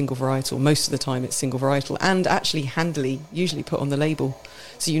it's a single varietal. Most of the time it's single varietal, and actually handily usually put on the label,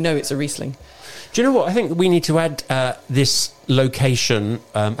 so you know it's a Riesling. Do you know what? I think we need to add this location,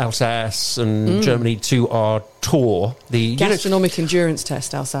 Alsace and Germany, to our tour. The Gastronomic endurance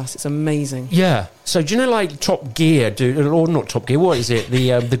test, Alsace. It's amazing. Yeah. So do you know, like Top Gear or not Top Gear? What is it?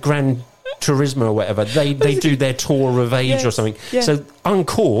 The Gran Turismo or whatever. They do their tour of age Yes, or something. yeah. So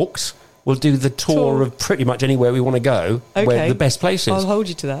Uncorked will do the tour of pretty much anywhere we want to go, where Okay. the best places. I'll hold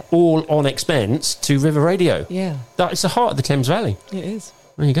you to that. All on expense to River Radio. Yeah, It's the heart of the Thames Valley. it is.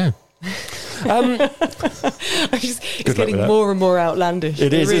 There you go. It's luck getting with that. more and more outlandish.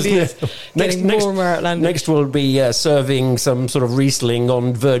 It is, really isn't it? Getting more and more outlandish. Next we'll be serving some sort of Riesling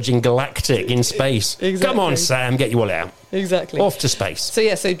on Virgin Galactic in space. Exactly. Come on, Sam, get you all out. Exactly. Off to space. So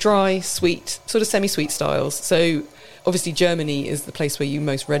yeah, so dry, sweet, sort of semi-sweet styles. So obviously Germany is the place where you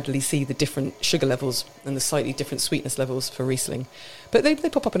most readily see the different sugar levels and the slightly different sweetness levels for Riesling. But they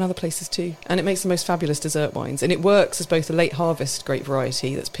pop up in other places too. And it makes the most fabulous dessert wines. And it works as both a late harvest grape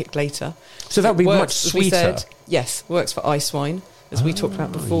variety that's picked later. So that would be It much works, as we sweeter. said, yes, works for ice wine, as we talked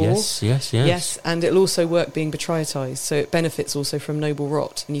about before. Yes. Yes, and it'll also work being botrytised, so it benefits also from noble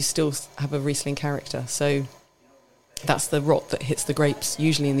rot, and you still have a Riesling character. So that's the rot that hits the grapes,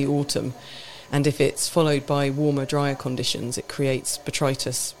 usually in the autumn. And if it's followed by warmer, drier conditions, it creates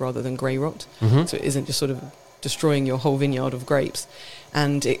botrytis rather than grey rot. Mm-hmm. So it isn't just sort of destroying your whole vineyard of grapes.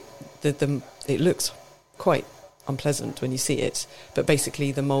 And it looks quite unpleasant when you see it, but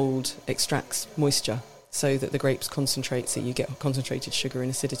basically the mould extracts moisture so that the grapes concentrate, so you get concentrated sugar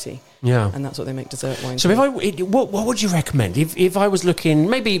and acidity. Yeah. And that's what they make dessert wines So with. what would you recommend if I was looking?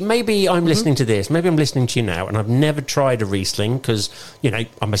 Maybe I'm listening to this. Maybe I'm listening to you now, and I've never tried a Riesling because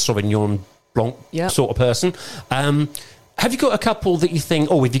I'm a Sauvignon Blanc Yep. sort of person. Have you got a couple that you think,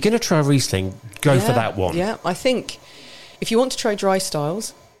 if you're going to try a Riesling, go for that one? Yeah, I think if you want to try dry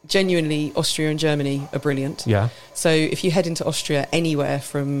styles, genuinely Austria and Germany are brilliant. Yeah. So if you head into Austria, anywhere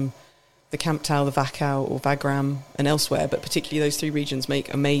from the Kamptal, the Wachau or Wagram and elsewhere, but particularly those three regions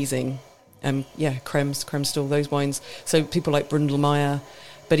make amazing, Kremstal, those wines. So people like Brundelmeier,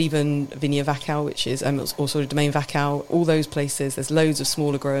 but even Vinia Wachau, which is also Domaine Wachau, all those places. There's loads of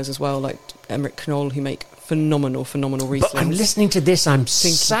smaller growers as well, like Emmerich Knoll, who make phenomenal Rieslings. But I'm listening to this. I'm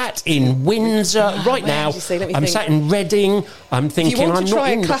sat in Windsor right where now. did you say? Let me I'm think. sat in Reading. I'm thinking If you want I'm to try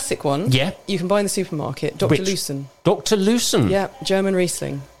not in a classic one, Yeah. you can buy in the supermarket, Dr. Which? Lucen. Dr. Lucen. Yeah, German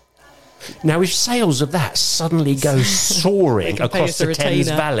Riesling. Now, if sales of that suddenly go soaring can pay across us a the Thames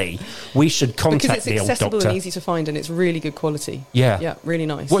retainer. Valley, we should Because contact it's the old accessible doctor. and easy to find, and it's really good quality. Yeah. Yeah, really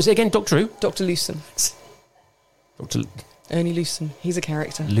nice. What is it again, Doctor Who? Dr. Lucen. Dr. Ernie Lucen. He's a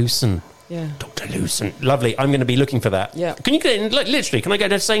character. Lucen. Yeah. Dr. Lucen. Lovely. I'm going to be looking for that. Yeah. Can you get it? Literally, can I go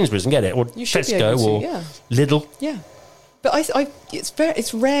to Sainsbury's and get it? Or You should be Tesco able to, or yeah. Lidl? Yeah. But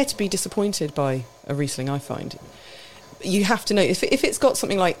it's rare to be disappointed by a Riesling, I find. You have to know, if it's got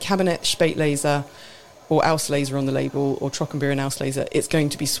something like Cabernet Spätlese or Auslese on the label, or Trockenbeer and Auslese, it's going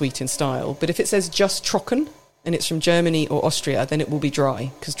to be sweet in style. But if it says just Trocken, and it's from Germany or Austria, then it will be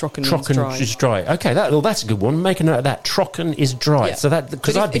dry, because Trocken means Trocken dry. is dry. Okay, that's a good one. Make a note of that. Trocken is dry. Yeah. So that,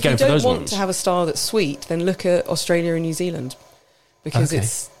 because But I'd be going for those If you don't want ones. to have a style that's sweet, then look at Australia and New Zealand, because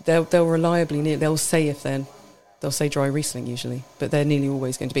Okay. they'll reliably they'll say they'll say dry Riesling usually, but they're nearly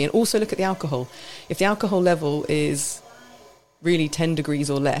always going to be. And also look at the alcohol. If the alcohol level is really 10 degrees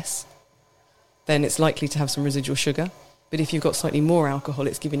or less, then it's likely to have some residual sugar. But if you've got slightly more alcohol,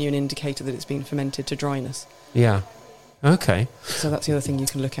 it's giving you an indicator that it's been fermented to dryness. Yeah. Okay. So that's the other thing you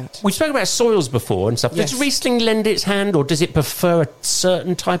can look at. We spoke about soils before and stuff. Yes. Does Riesling lend its hand, or does it prefer a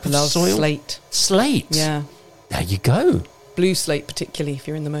certain type of Love soil? slate. Slate? Yeah. There you go. Blue slate, particularly if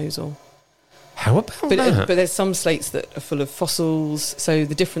you're in the Mosel. How about But that? there's some slates that are full of fossils, so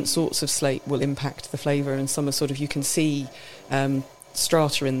the different sorts of slate will impact the flavour, and some are sort of, you can see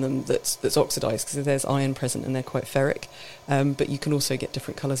strata in them that's oxidised because there's iron present and they're quite ferric. But you can also get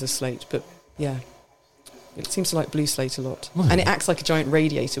different colours of slate. But yeah, it seems to like blue slate a lot, and it acts like a giant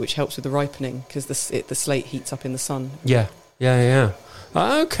radiator, which helps with the ripening because the slate heats up in the sun. Yeah.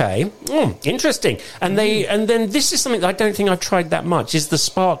 Okay. Interesting. And then this is something that I don't think I've tried that much, is the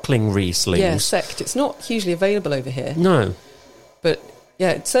sparkling Rieslings. Yeah, sect. It's not hugely available over here, No. but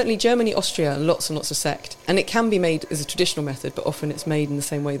yeah, certainly Germany, Austria, lots and lots of sect. And it can be made as a traditional method, but often it's made in the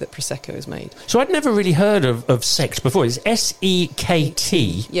same way that Prosecco is made. So I'd never really heard of sect before. It's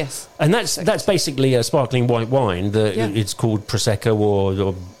SEKT. Yes. And that's basically a sparkling white wine that Yeah. it's called Prosecco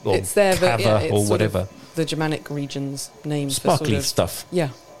or It's there, but Cava yeah, it's or sort of whatever. the Germanic region's name Sparkly for sort of, stuff. Yeah.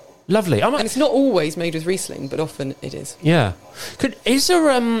 Lovely. And it's not always made with Riesling, but often it is. Yeah. Is there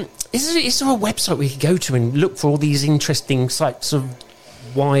a website we could go to and look for all these interesting sites of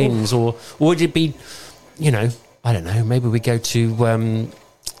wines, or would it be, I don't know, maybe we go to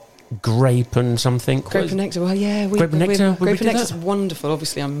Grape and something. Grape and Nectar. Well, yeah, Grape and Nectar. Grape and Nectar's wonderful.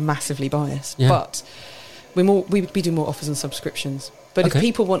 Obviously, I'm massively biased, but we do more offers and subscriptions. But if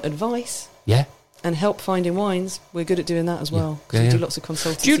people want advice, and help finding wines, we're good at doing that as well. Because we do lots of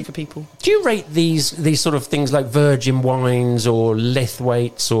consultancy for people. Do you rate these sort of things like Virgin Wines or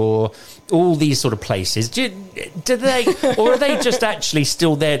Lithwaite's or all these sort of places? Do they, or are they just actually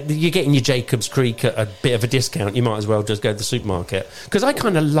still there? You're getting your Jacobs Creek at a bit of a discount. You might as well just go to the supermarket. Because I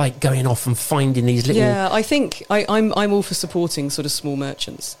kind of like going off and finding these little. Yeah, I think I'm all for supporting sort of small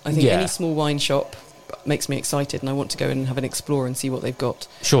merchants. I think any small wine shop makes me excited, and I want to go and have an explore and see what they've got.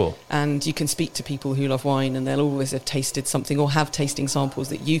 Sure. And you can speak to people who love wine, and they'll always have tasted something or have tasting samples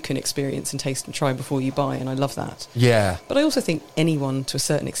that you can experience and taste and try before you buy, and I love that. Yeah. But I also think anyone, to a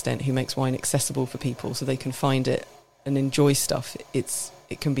certain extent, who makes wine accessible for people so they can find it and enjoy stuff,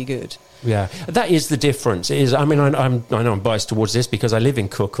 it can be good. Yeah, that is the difference. It is. I mean, I know I'm biased towards this because I live in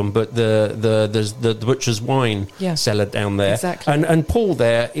Cookham, but there's the butcher's wine cellar down there. Exactly. And Paul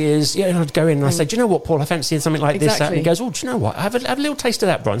there is. I'd go in and I say, do you know what, Paul? I fancy something like this. That. And he goes, oh, do you know what? Have a little taste of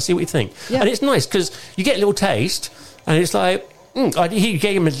that, Brian. See what you think. Yeah. And it's nice because you get a little taste, and it's like he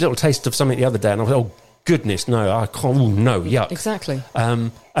gave him a little taste of something the other day, and I was oh. Goodness, no, I can't. Oh, no, yuck. Exactly.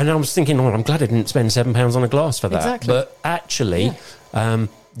 And I was thinking, I'm glad I didn't spend £7 on a glass for that. Exactly. But actually,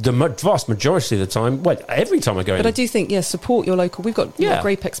 the vast majority of the time, every time I go in. But I do think, support your local. We've got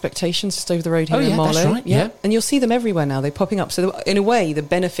Grape Expectations just over the road here in Marlow. That's right. Yeah. And you'll see them everywhere now. They're popping up. So in a way, the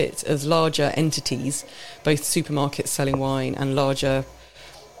benefit of larger entities, both supermarkets selling wine and larger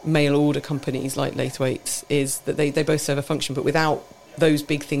mail order companies like Laithwaite's, is that they both serve a function. But without those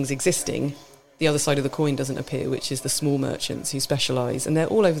big things existing, the other side of the coin doesn't appear, which is the small merchants who specialise, and they're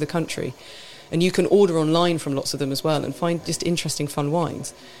all over the country. And you can order online from lots of them as well and find just interesting, fun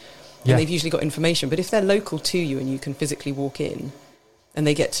wines. And they've usually got information. But if they're local to you and you can physically walk in and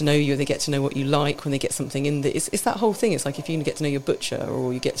they get to know you, they get to know what you like when they get something in there. It's that whole thing. It's like if you get to know your butcher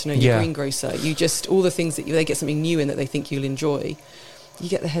or you get to know your greengrocer, you just, all the things that they get something new in that they think you'll enjoy, you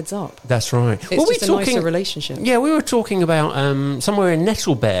get the heads up. That's right. It's just a nicer relationship. Yeah, we were talking about somewhere in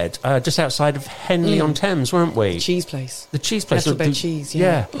Nettlebed, just outside of Henley-on-Thames, weren't we? The cheese place. The cheese place. Nettlebed cheese,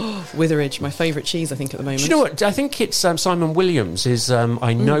 Witheridge, my favourite cheese, I think, at the moment. Do you know what? I think it's Simon Williams.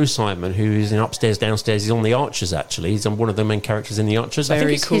 I know Simon, who is in Upstairs, Downstairs. He's on The Archers, actually. He's one of the main characters in The Archers. I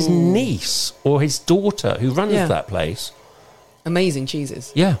think it's his niece or his daughter who runs that place. Amazing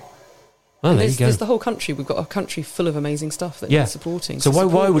cheeses. Yeah. Oh, there you go. There's the whole country. We've got a country full of amazing stuff that we're supporting. So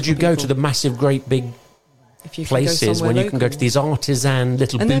why would you go to the massive, great, big places when you can go to these artisan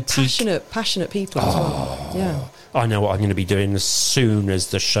little and boutique... they're passionate people as well. Yeah. I know what I'm going to be doing as soon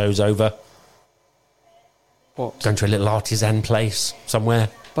as the show's over. What? Going to a little artisan place somewhere.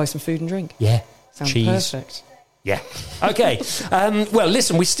 Buy some food and drink. Yeah. Sounds cheese. perfect. Yeah. Okay. Well,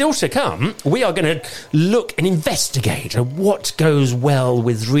 listen, we're still to come. We are going to look and investigate what goes well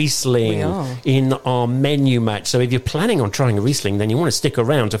with Riesling in our menu match. So if you're planning on trying a Riesling, then you want to stick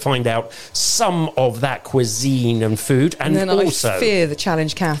around to find out some of that cuisine and food. And then also, I fear the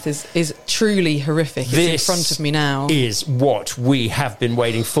challenge, Kath, is truly horrific. It's in front of me now. This is what we have been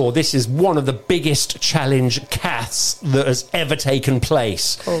waiting for. This is one of the biggest challenge Kaths that has ever taken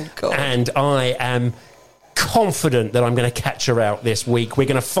place. Oh, God. And I am confident that I'm going to catch her out this week. We're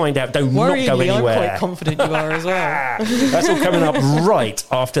going to find out. Don't not go anywhere. I'm quite confident you are as well. That's all coming up right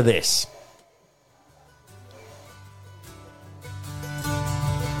after this.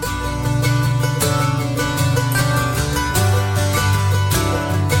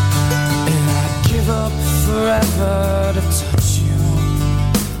 And I'd give up forever to touch you,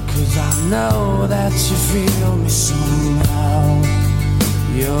 'cause I know that you feel me somehow.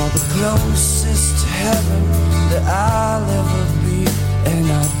 You're the closest to heaven that I'll ever be, and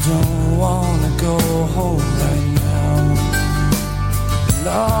I don't wanna go home right now. And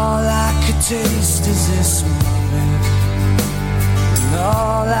all I could taste is this moment, and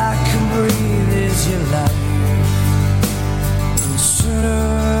all I can breathe is your life. And sooner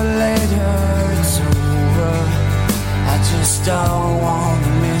or later it's over. I just don't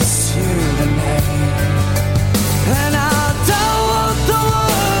wanna miss you tonight. And I don't want the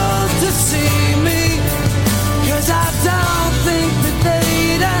world to see me, 'cause I don't think that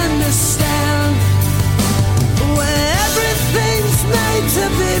they'd understand. When everything's made to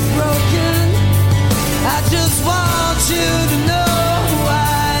be broken, I just want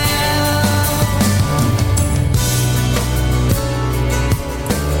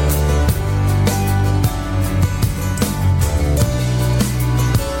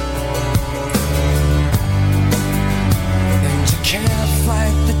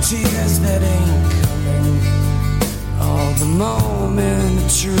moment of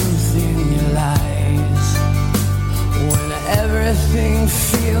truth in your lies. When everything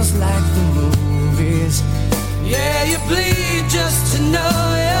feels like the movies. Yeah, you bleed just to know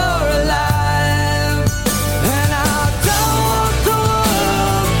you're alive. And I don't want the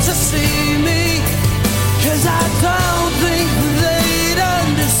world to see me, 'cause I don't think they'd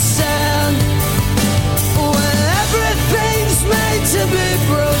understand. When everything's made to be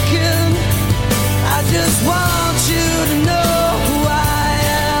broken, I just want you to know who I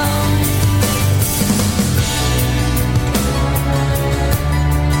am.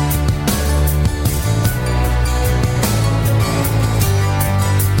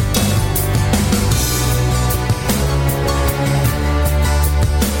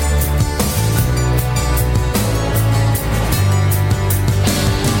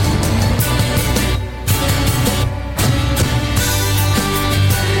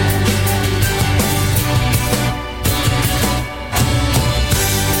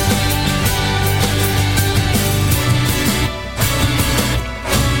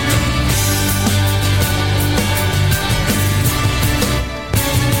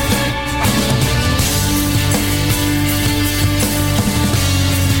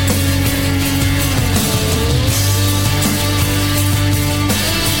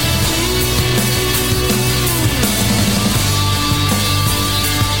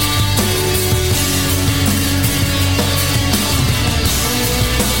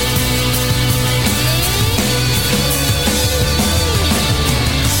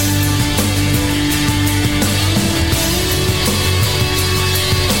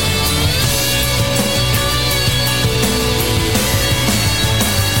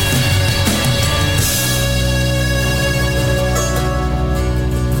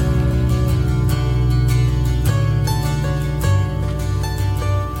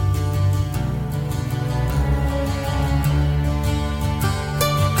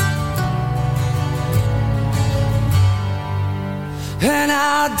 And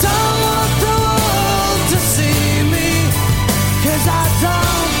I don't want the world to see me, 'cause I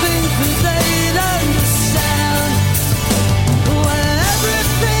don't think that they'd understand. When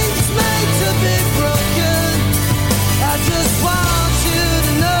everything's made to be broken, I just want you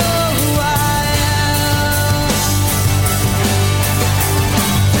to know who I am.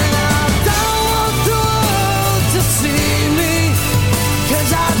 And I don't want the world to see me,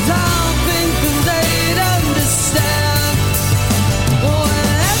 'cause I don't think that they'd understand.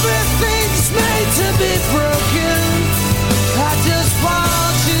 To be broken, I just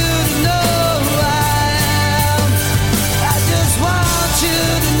want you to know who I am. I just want you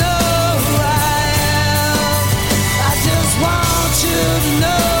to know who I am. I just want you to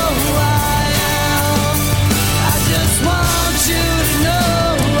know who I am. I just want you to know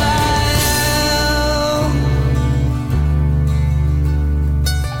who I am.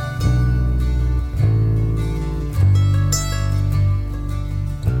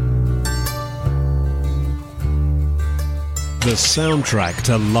 The soundtrack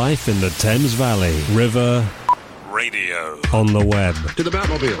to life in the Thames Valley. River Radio. On the web. To the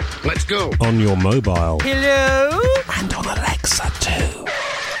Batmobile. Let's go. On your mobile. Hello? And on Alexa too.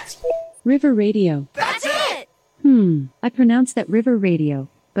 River Radio. That's it! I pronounce that River Radio,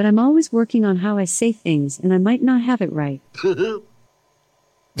 but I'm always working on how I say things and I might not have it right.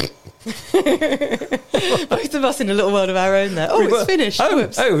 Both of us in a little world of our own there. Oh, it's finished.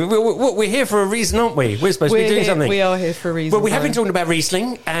 We're here for a reason, aren't we? We're supposed to be doing something. We are here for a reason. Well, we have been talking about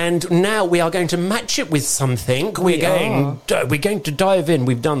Riesling, and now we are going to match it with something. We're going to dive in.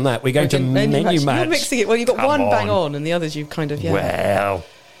 We've done that. We're going to menu match. You're mixing it. Well, you've got one bang on, and the others you've kind of, Well.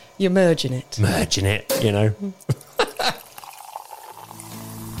 You're merging it. You know.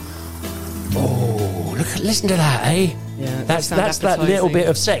 Oh, listen to that, eh? Yeah, that's that little bit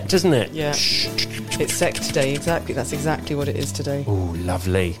of sect, isn't it? Yeah. It's sect today, exactly. That's exactly what it is today. Oh,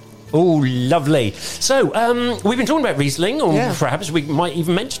 lovely. Oh, lovely. So, we've been talking about Riesling, or perhaps we might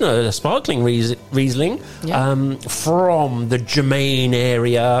even mention a sparkling Riesling from the Germain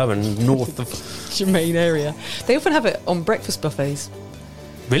area and north of... Germain area. They often have it on breakfast buffets.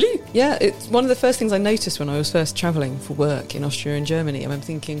 Really? Yeah, it's one of the first things I noticed when I was first travelling for work in Austria and Germany. I'm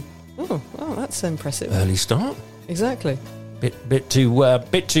thinking, oh, that's impressive. Early start. Exactly. Bit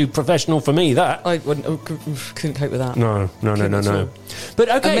too professional for me, that. I couldn't cope with that. No. But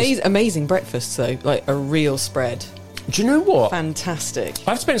okay. Amazing breakfasts, though. Like a real spread. Do you know what? Fantastic.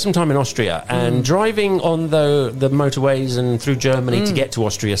 I've spent some time in Austria and driving on the motorways and through Germany to get to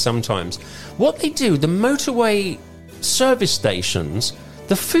Austria sometimes. What they do, the motorway service stations,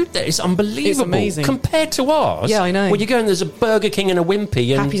 The food there is unbelievable. It's amazing. Compared to ours. Yeah, I know. When you go and there's a Burger King and a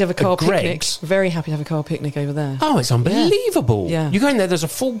Wimpy and Happy to have a car picnic. Greggs. Very happy to have a car picnic over there. Oh, it's unbelievable. Yeah. You go in there's a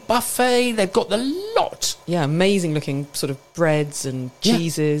full buffet. They've got the lot. Yeah, amazing looking sort of breads and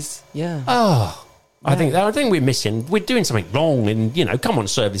cheeses. Yeah. Oh, I think we're missing. We're doing something wrong. And come on,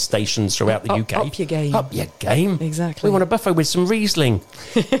 service stations throughout the UK. Up your game. Up your game. Exactly. We want a buffet with some Riesling,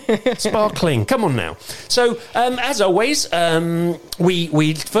 sparkling. Come on now. So, as always,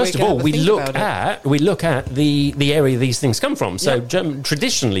 we first of all we look at the area these things come from. So,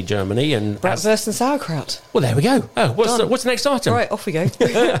 traditionally Germany and bratwurst and sauerkraut. Well, there we go. Oh, what's the next item? Right, off we go.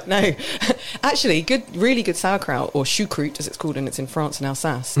 No, actually, really good sauerkraut, or choucroute as it's called, and it's in France and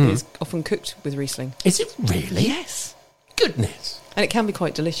Alsace, is often cooked with Riesling. Is it really? Yes. Goodness. And it can be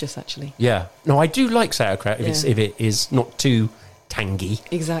quite delicious, actually. Yeah. No, I do like sauerkraut if it is not too tangy.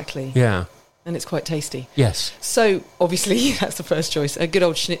 Exactly. Yeah. And it's quite tasty. Yes. So, obviously, that's the first choice. A good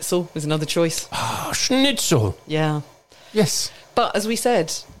old schnitzel is another choice. Ah, schnitzel. Yeah. Yes. But, as we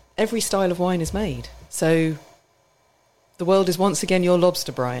said, every style of wine is made. So, the world is once again your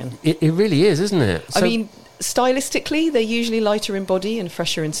lobster, Brian. It really is, isn't it? I mean, stylistically, they're usually lighter in body and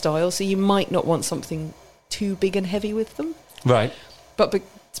fresher in style, so you might not want something too big and heavy with them. Right. But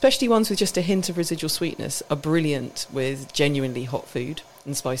especially ones with just a hint of residual sweetness are brilliant with genuinely hot food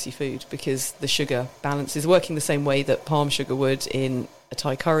and spicy food, because the sugar balance is working the same way that palm sugar would in a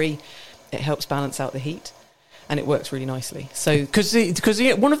Thai curry. It helps balance out the heat. And it works really nicely. So, because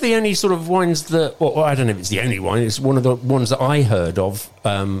one of the only sort of wines that, well, I don't know if it's the only wine, it's one of the ones that I heard of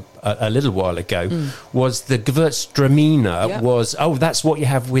a little while ago was the Gewürztraminer. Yeah. That's what you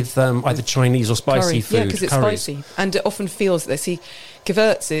have with either Chinese or spicy curry. food. Yeah, because it's spicy, and it often feels that. See,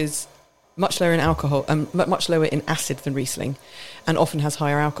 Gewürz is much lower in alcohol and much lower in acid than Riesling, and often has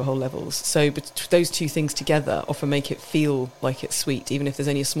higher alcohol levels. So those two things together often make it feel like it's sweet, even if there's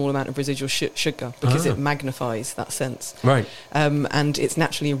only a small amount of residual sugar, because it magnifies that sense. Right. And it's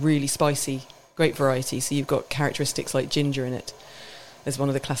naturally a really spicy grape variety, so you've got characteristics like ginger in it as one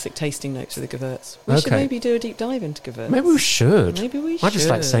of the classic tasting notes of the Gewürz. We should maybe do a deep dive into Gewürz. Maybe we should. I just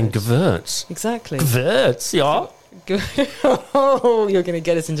like saying Gewürz. Exactly. Gewürz, yeah. Oh, you're going to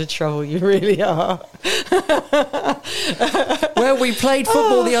get us into trouble. You really are. Well, we played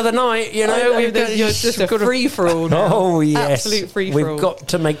football the other night. It's just a free for all now. Oh yes, absolute free for all. We've got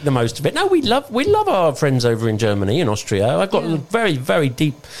to make the most of it. No, we love our friends over in Germany and Austria. I've got very, very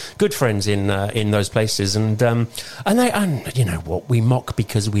deep, good friends in those places, and you know what, we mock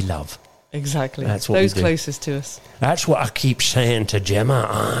because we love. Exactly. That's what those we do. Closest to us. That's what I keep saying to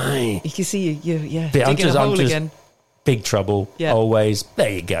Gemma. You can see you But digging a hole again. Big trouble, always. There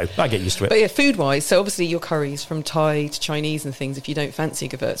you go. I get used to it. But yeah, food-wise, so obviously your curries from Thai to Chinese and things, if you don't fancy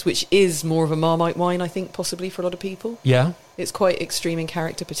Gewürz, which is more of a Marmite wine, I think, possibly for a lot of people. Yeah. It's quite extreme in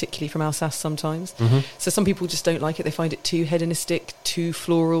character, particularly from Alsace sometimes. Mm-hmm. So some people just don't like it. They find it too hedonistic, too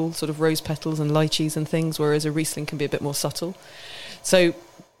floral, sort of rose petals and lychees and things, whereas a Riesling can be a bit more subtle. So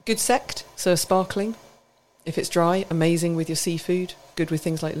good sect, so sparkling. If it's dry, amazing with your seafood. Good with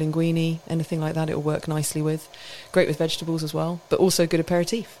things like linguine, anything like that, it'll work nicely with. Great with vegetables as well, but also good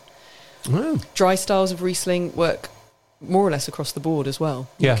aperitif. Oh. Dry styles of Riesling work more or less across the board as well.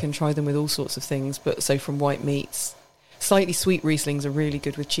 Yeah. You can try them with all sorts of things, but so from white meats. Slightly sweet Rieslings are really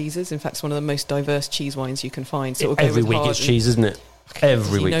good with cheeses. In fact, it's one of the most diverse cheese wines you can find. So every week it's cheese, isn't it?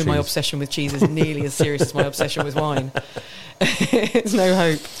 Every week. You know, my obsession with cheese is nearly as serious as my obsession with wine. It's no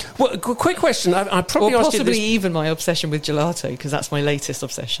hope. Well, quick question. I probably asked you possibly this. even my obsession with gelato, because that's my latest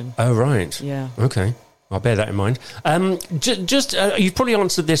obsession. Oh, right. Yeah. Okay. I'll bear that in mind. You've probably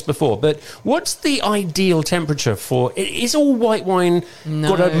answered this before, but what's the ideal temperature for... Is all white wine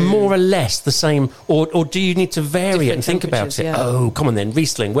got a more or less the same... Or do you need to vary it and think about it? Yeah. Oh, come on then.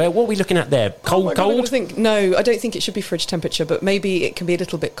 Riesling. What are we looking at there? Cold? No, I don't think it should be fridge temperature, but maybe it can be a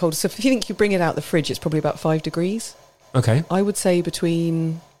little bit colder. So if you think you bring it out the fridge, it's probably about 5 degrees. Okay. I would say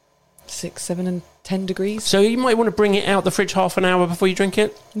between 6, 7 and 10 degrees. So you might want to bring it out the fridge half an hour before you drink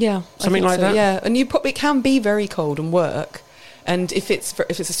it? Yeah. Something like that? Yeah, and it can be very cold and work. And if it's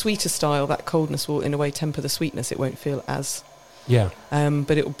a sweeter style, that coldness will in a way temper the sweetness. It won't feel as... Yeah.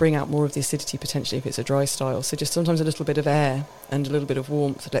 But it will bring out more of the acidity potentially if it's a dry style. So just sometimes a little bit of air and a little bit of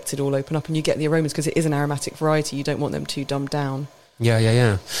warmth lets it all open up, and you get the aromas because it is an aromatic variety. You don't want them too dumbed down.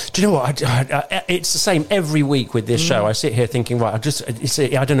 Yeah. Do you know what? It's the same every week with this show. I sit here thinking, right,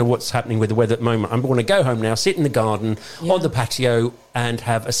 I don't know what's happening with the weather at the moment. I'm going to go home now, sit in the garden, on the patio, and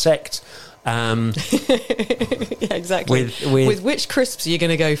have a sect. Yeah, exactly. With which crisps are you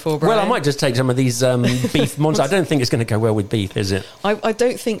going to go for, Brian? Well, I might just take some of these beef monsters. I don't think it's going to go well with beef, is it? I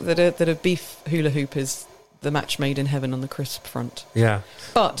don't think that a beef hula hoop is the match made in heaven on the crisp front. Yeah.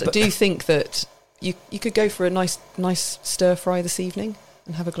 But I do think that you could go for a nice stir fry this evening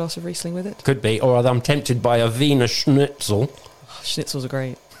and have a glass of Riesling with it. Could be. Or I'm tempted by a Wiener Schnitzel. Oh, schnitzels are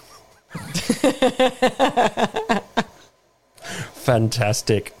great.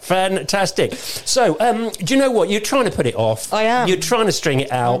 Fantastic. So, do you know what? You're trying to put it off. I am. You're trying to string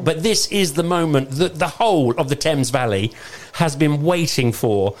it out, but this is the moment that the whole of the Thames Valley has been waiting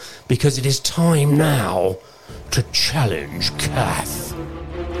for, because it is time now to challenge Kath.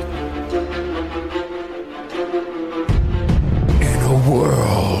 In a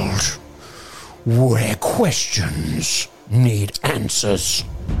world where questions need answers,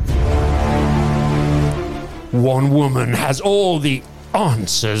 one woman has all the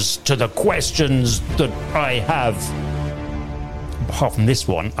answers to the questions that I have. Apart from this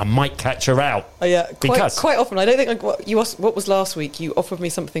one, I might catch her out. Oh yeah, Because- quite often. I don't think what was last week. You offered me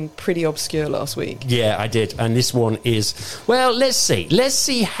something pretty obscure last week. Yeah, I did. And this one is, well, let's see. Let's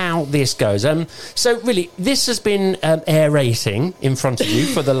see how this goes. So really, this has been aerating in front of you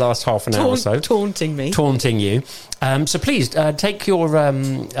for the last half an hour or so. Taunting me. Taunting you. So please, take your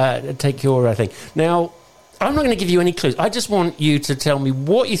thing. Now, I'm not going to give you any clues. I just want you to tell me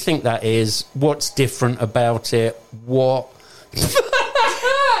what you think that is, what's different about it, what...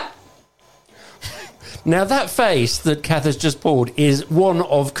 Now, that face that Kath has just pulled is one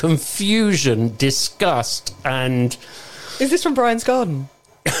of confusion, disgust, and... Is this from Brian's Garden?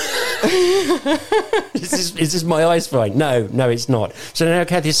 Is this my eyes fine? No, it's not. So now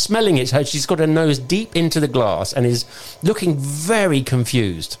Kath is smelling it. She's got her nose deep into the glass and is looking very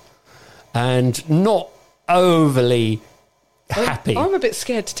confused and not overly happy. I'm a bit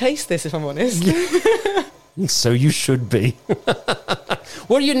scared to taste this, if I'm honest. So you should be.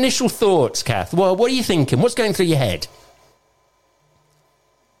 What are your initial thoughts, Kath? Well, what are you thinking? What's going through your head?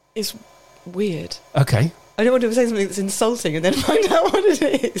 It's weird. Okay. I don't want to say something that's insulting and then find out what it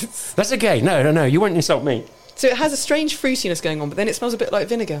is. That's okay. No. You won't insult me. So it has a strange fruitiness going on, but then it smells a bit like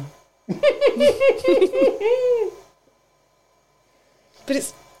vinegar. But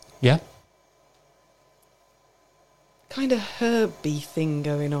it's... Yeah? kind of herby thing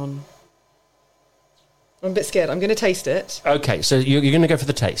going on. I'm a bit scared. I'm going to taste it. Okay, so you're going to go for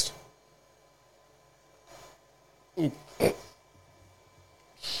the taste.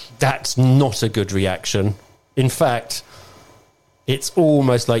 That's not a good reaction. In fact, it's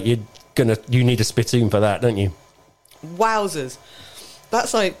almost like you need a spittoon for that, don't you? Wowzers.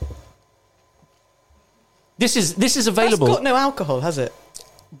 That's like... This is available. That's got no alcohol, has it?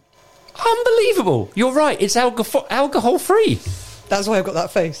 Unbelievable. You're right. It's alcohol free. That's why I've got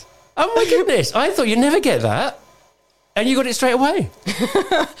that face. Oh my goodness. I thought you'd never get that. And you got it straight away.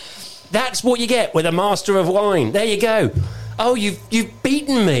 That's what you get with a master of wine. There you go. Oh, you've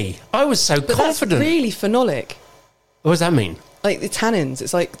beaten me. I was so confident. That's really phenolic. What does that mean? Like the tannins.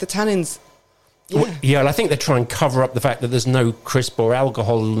 It's like the tannins... Yeah. Well, yeah, I think they try and cover up the fact that there's no crisp or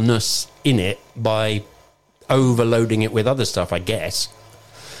alcoholness in it by overloading it with other stuff, I guess.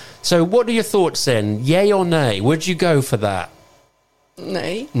 So what are your thoughts then? Yay or nay? Would you go for that?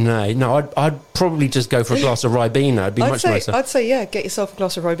 Nay. No, I'd probably just go for a glass of Ribena. It'd be much nicer. I'd say, yeah, get yourself a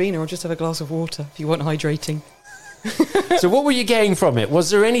glass of Ribena or just have a glass of water if you want hydrating. So what were you getting from it? Was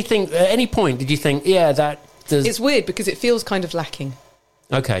there anything, at any point, did you think, yeah, that... It's weird because it feels kind of lacking.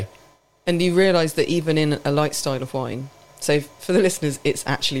 Okay. And you realise that even in a light style of wine, so for the listeners, it's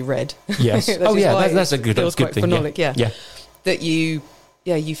actually red. Yes. That's a good thing. Phenolic, yeah. That you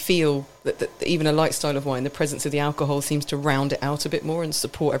feel that even a light style of wine, the presence of the alcohol seems to round it out a bit more and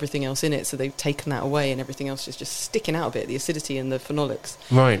support everything else in it. So they've taken that away and everything else is just sticking out a bit. The acidity and the phenolics.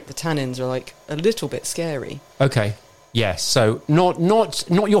 Right. The tannins are like a little bit scary. Okay. Yes, so not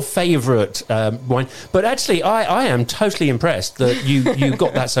your favourite wine, but actually I am totally impressed that you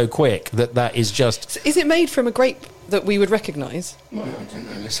got that so quick. That is just... So is it made from a grape that we would recognise? Well, I don't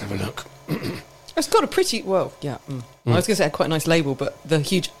know, let's have a look. It's got a pretty... Well, yeah. I was going to say quite a nice label, but the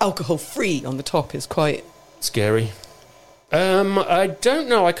huge alcohol-free on the top is quite... Scary. I don't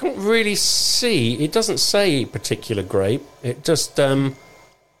know, I can't really see. It doesn't say particular grape. It just...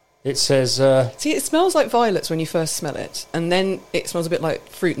 It says... See, it smells like violets when you first smell it, and then it smells a bit like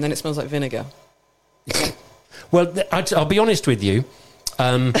fruit, and then it smells like vinegar. Well, I'll be honest with you.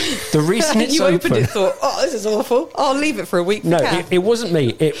 The reason it's you open... opened it, thought, oh, this is awful. I'll leave it for a week. No, it wasn't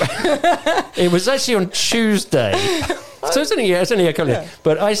me. It was actually on Tuesday. So it's only a couple of days.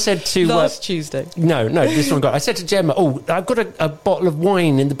 But I said to... Last Tuesday. No, this one got... I said to Gemma, I've got a bottle of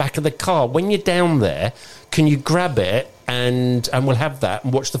wine in the back of the car. When you're down there, can you grab it and we'll have that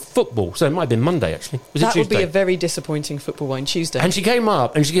and watch the football. So it might have been Monday, actually. Was That it would be Tuesday? a very disappointing football wine Tuesday. And she came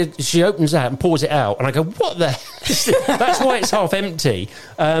up and she opens that and pours it out. And I go, what the hell? That's why it's half empty.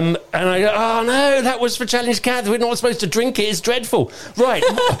 And I go, oh no, that was for Challenge Kath. We're not supposed to drink it. It's dreadful. Right.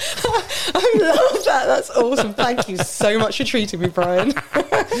 I love that. That's awesome. Thank you so much for treating me, Brian.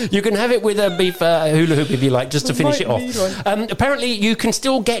 You can have it with a beef hula hoop if you like, just to finish it Might need off. one. Apparently, you can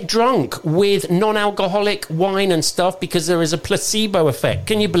still get drunk with non-alcoholic wine and stuff because there is a placebo effect.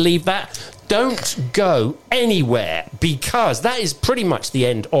 Can you believe that? Don't go anywhere because that is pretty much the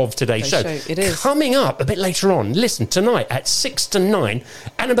end of today's show. It is. Coming up a bit later on, listen, tonight at 6 to 9,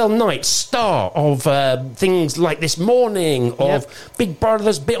 Annabelle Knight, star of things like This Morning, of Big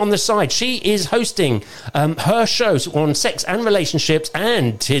Brother's Bit on the Side. She is hosting her shows on sex and relationships,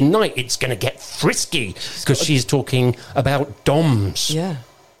 and tonight it's going to get frisky because she's talking about DOMs. Yeah.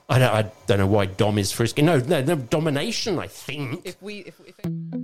 I don't know why Dom is frisky. No, domination, I think. If